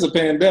because it is a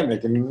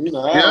pandemic, and you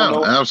know, I don't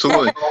know.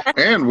 Absolutely.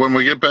 And when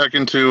we get back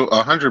into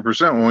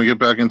 100%, when we get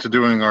back into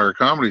doing our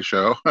comedy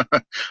show,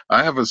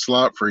 I have a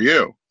slot for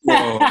you.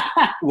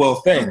 Well,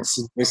 thanks.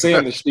 They say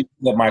in the street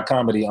that my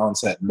comedy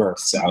onset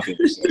births out here.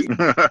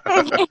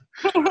 So.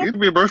 You'd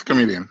be a birth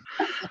comedian.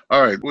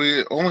 All right,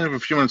 we only have a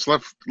few minutes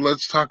left.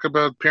 Let's talk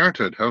about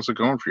parenthood. How's it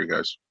going for you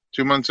guys?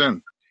 2 months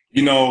in.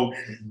 You know,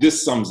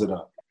 this sums it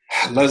up.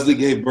 Leslie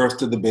gave birth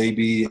to the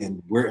baby,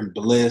 and we're in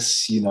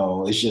bliss. You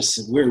know, it's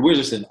just we're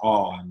just in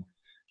awe. And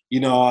you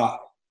know,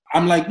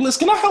 I'm like, Bliss,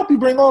 can I help you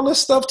bring all this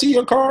stuff to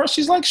your car?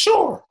 She's like,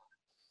 sure.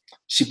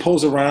 She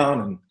pulls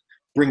around and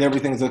bring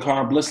everything to the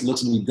car. Bliss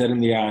looks me dead in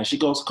the eye. And she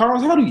goes,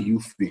 Carl, how do you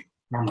feel?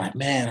 And I'm like,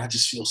 man, I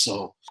just feel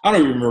so. I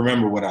don't even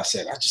remember what I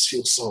said. I just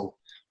feel so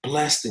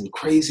blessed and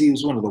crazy. It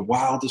was one of the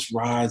wildest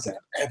rides that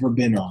I've ever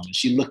been on. And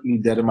she looked me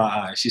dead in my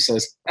eye. She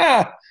says,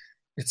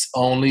 it's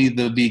only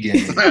the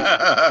beginning.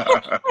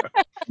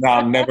 Now,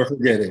 I'll never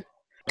forget it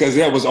because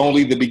that was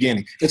only the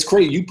beginning. It's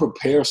crazy. You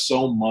prepare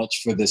so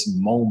much for this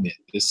moment,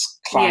 this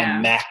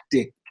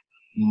climactic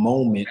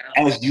moment,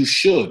 as you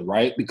should,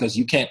 right? Because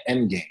you can't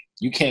end game.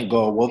 You can't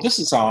go, well, this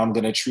is how I'm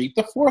going to treat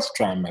the fourth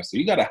trimester.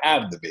 You got to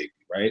have the baby,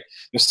 right?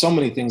 There's so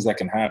many things that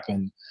can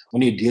happen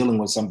when you're dealing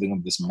with something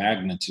of this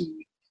magnitude.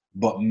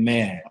 But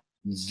man,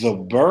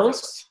 the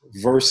birth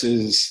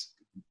versus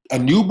a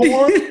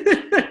newborn,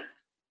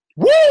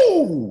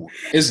 woo!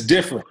 It's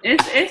different.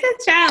 It's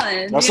a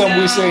challenge. That's something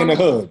we say in the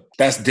hood.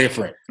 That's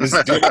different. It's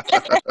different.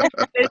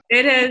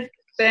 It has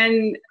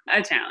been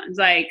a challenge.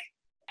 Like,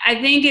 I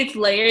think it's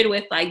layered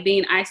with like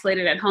being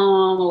isolated at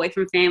home, away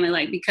from family,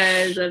 like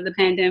because of the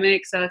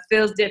pandemic. So it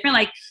feels different.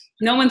 Like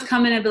no one's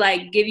coming to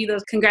like give you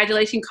those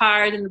congratulation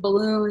cards and the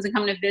balloons and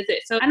coming to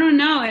visit. So I don't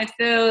know. It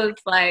feels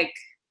like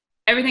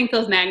everything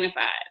feels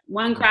magnified.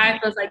 One cry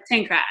feels like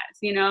 10 cries,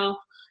 you know,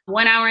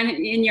 1 hour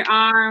in your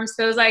arms.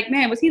 So it's like,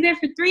 man, was he there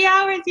for 3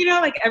 hours? You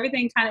know, like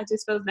everything kind of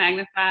just feels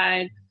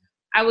magnified.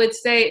 I would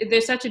say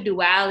there's such a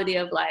duality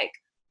of like,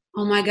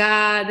 oh my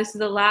God, this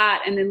is a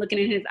lot. And then looking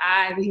in his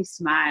eyes and he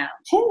smiles.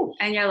 Ooh.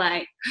 And you're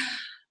like,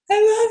 I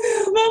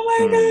love him. Oh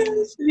my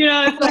gosh. You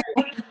know,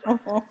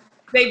 it's like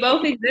they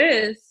both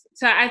exist.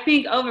 So I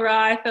think overall,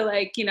 I feel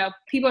like, you know,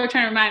 people are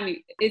trying to remind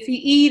me, is he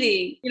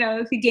eating? You know,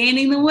 is he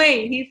gaining the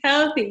weight? He's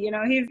healthy. You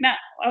know, he's not,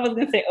 I was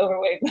going to say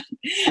overweight, but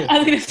I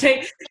was going to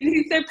say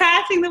he's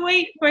surpassing the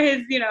weight for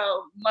his, you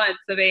know, months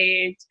of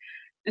age.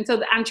 And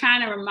so I'm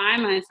trying to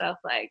remind myself,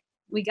 like,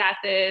 we got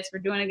this, we're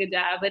doing a good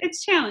job, but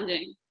it's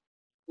challenging.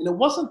 And it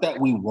wasn't that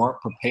we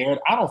weren't prepared.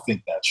 I don't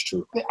think that's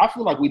true. I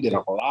feel like we did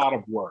a lot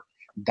of work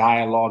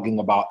dialoguing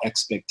about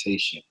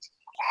expectations,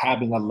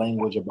 having a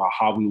language about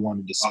how we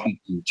wanted to speak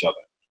to each other,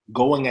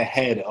 going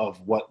ahead of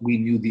what we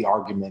knew the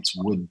arguments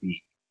would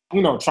be,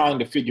 you know, trying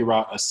to figure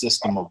out a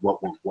system of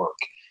what would work.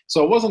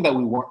 So it wasn't that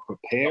we weren't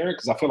prepared,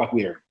 because I feel like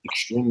we are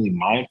extremely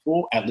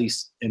mindful, at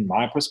least in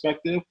my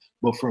perspective.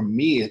 But for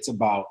me, it's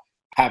about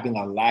having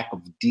a lack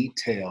of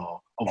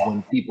detail of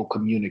when people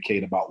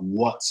communicate about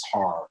what's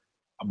hard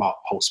about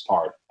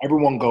postpartum.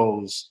 Everyone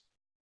goes,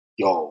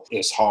 yo,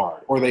 it's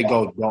hard. Or they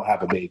go, don't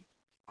have a baby.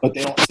 But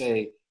they don't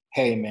say,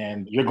 hey,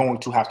 man, you're going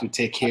to have to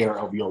take care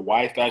of your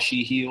wife as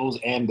she heals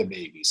and the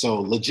baby.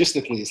 So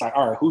logistically, it's like,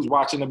 all right, who's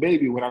watching the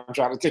baby when I'm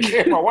trying to take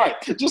care of my wife?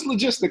 Just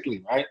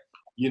logistically, right?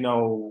 You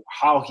know,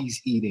 how he's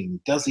eating.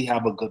 Does he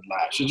have a good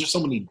latch? There's just so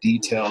many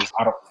details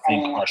I don't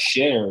think are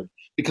shared.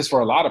 Because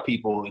for a lot of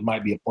people, it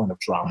might be a point of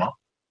trauma.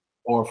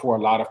 Or for a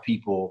lot of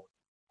people,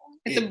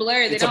 it's a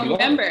blur. They don't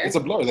remember. It's a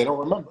blur. They don't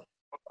remember.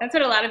 That's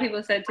what a lot of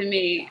people said to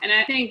me. And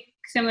I think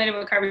similar to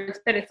what Carmen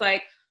said, it's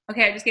like,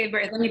 okay, I just gave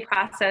birth. Let me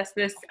process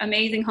this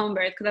amazing home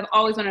birth because I've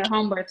always wanted a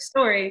home birth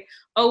story.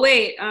 Oh,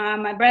 wait,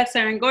 my breasts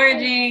are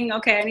engorging.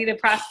 Okay, I need to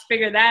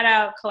figure that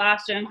out.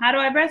 Colostrum. How do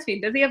I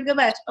breastfeed? Does he have a good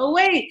latch? Oh,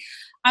 wait,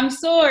 I'm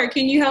sore.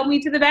 Can you help me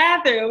to the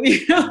bathroom?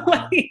 You know,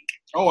 like.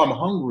 Oh, I'm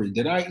hungry.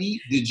 Did I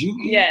eat? Did you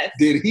eat? Yes.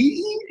 Did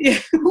he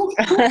eat?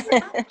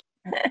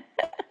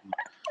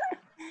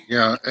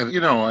 Yeah, and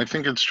you know, I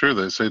think it's true.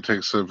 They say it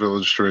takes a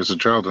village to raise a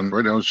child, and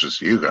right now it's just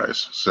you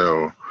guys.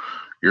 So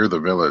you're the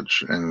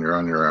village, and you're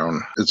on your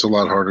own. It's a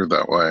lot harder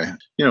that way.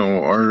 You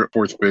know, our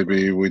fourth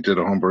baby, we did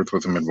a home birth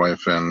with a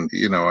midwife, and,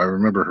 you know, I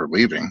remember her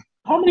leaving.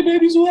 How many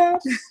babies you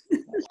have?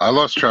 I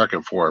lost track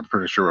of 4. I'm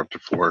pretty sure up to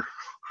 4.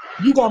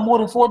 You got more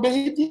than 4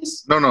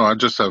 babies? No, I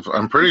just have,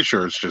 I'm pretty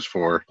sure it's just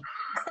 4.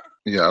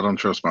 Yeah, I don't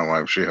trust my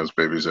wife. She has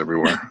babies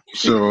everywhere.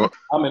 So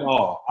I'm in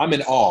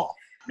awe.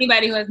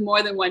 Anybody who has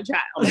more than one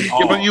child.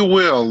 Yeah, but you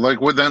will.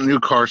 Like when that new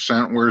car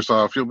scent wears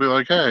off, you'll be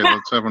like, hey,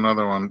 let's have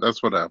another one.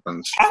 That's what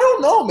happens. I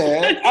don't know,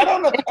 man. I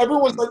don't know.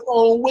 Everyone's like,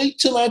 oh, wait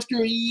till after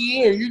a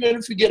year. You're going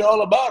to forget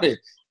all about it.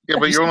 Yeah,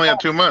 but you only have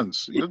 2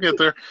 months. You'll get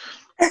there.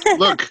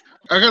 Look,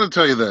 I got to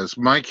tell you this.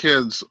 My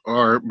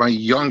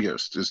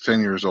youngest is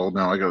 10 years old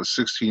now. I got a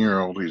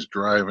 16-year-old. He's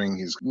driving.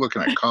 He's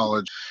looking at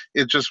college.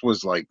 It just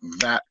was like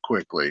that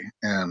quickly.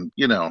 And,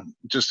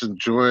 just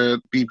enjoy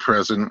it. Be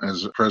present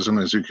as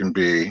you can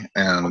be.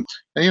 And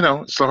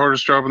it's the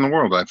hardest job in the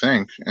world, I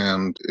think.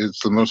 And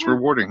it's the most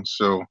rewarding.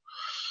 So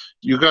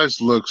you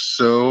guys look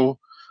so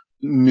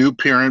new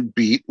parent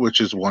beat,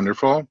 which is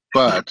wonderful,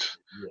 but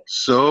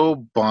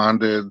so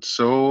bonded,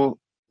 so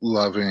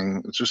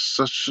loving. It's just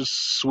such a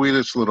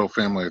sweetest little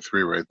family of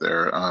 3 right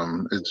there.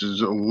 It's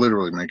just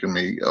literally making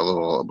me a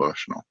little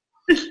emotional.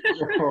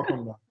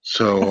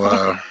 So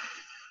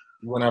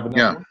you want to have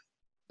another one?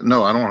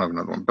 No, I don't want to have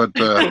another one, but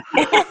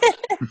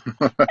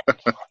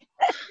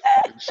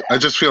I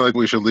just feel like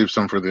we should leave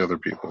some for the other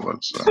people.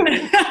 That's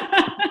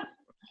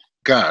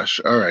gosh,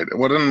 all right,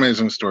 what an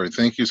amazing story.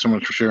 Thank you so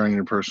much for sharing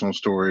your personal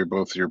story,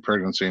 both your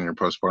pregnancy and your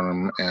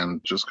postpartum,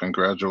 and just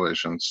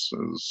congratulations. It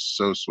was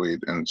so sweet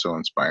and so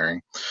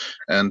inspiring.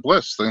 And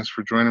Bliss, thanks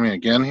for joining me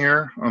again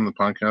here on the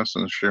podcast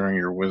and sharing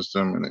your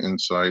wisdom and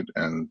insight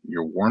and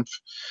your warmth.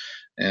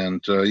 And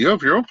you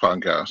have your own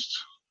podcast.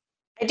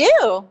 I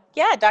do.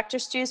 Yeah, Dr.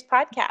 Stu's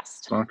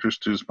podcast. Dr.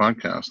 Stu's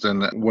podcast.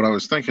 And what I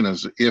was thinking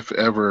is if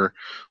ever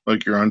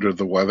like you're under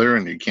the weather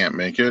and you can't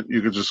make it,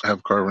 you could just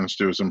have Carvin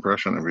Stu's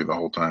impression of you the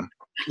whole time.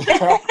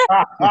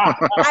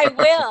 I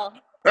will.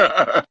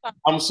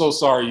 I'm so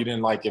sorry you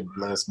didn't like it,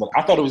 Bliss, but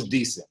I thought it was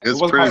decent. It's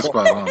pretty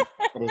spot on.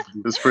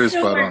 It's pretty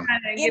spot on.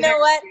 You know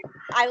what?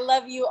 I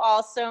love you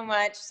all so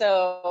much,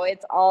 so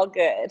it's all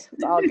good.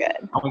 It's all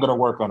good. I'm going to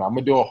work on it. I'm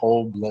going to do a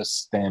whole Bliss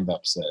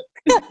stand-up set.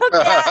 Okay,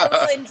 I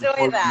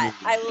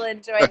will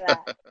enjoy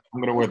that. I'm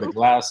going to wear the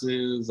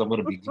glasses. I'm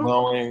going to be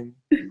glowing.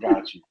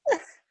 Got you.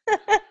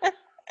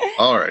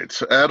 All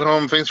right. At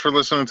home, thanks for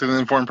listening to the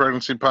Informed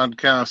Pregnancy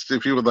Podcast.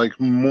 If you would like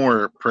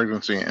more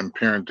pregnancy and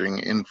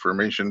parenting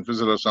information,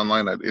 visit us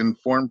online at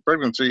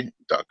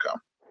informedpregnancy.com.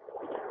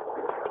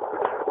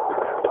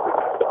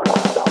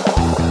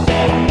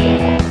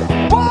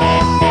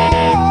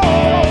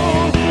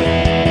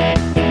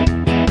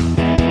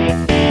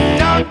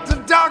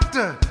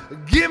 Doctor,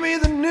 give me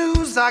the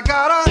news. I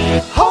got a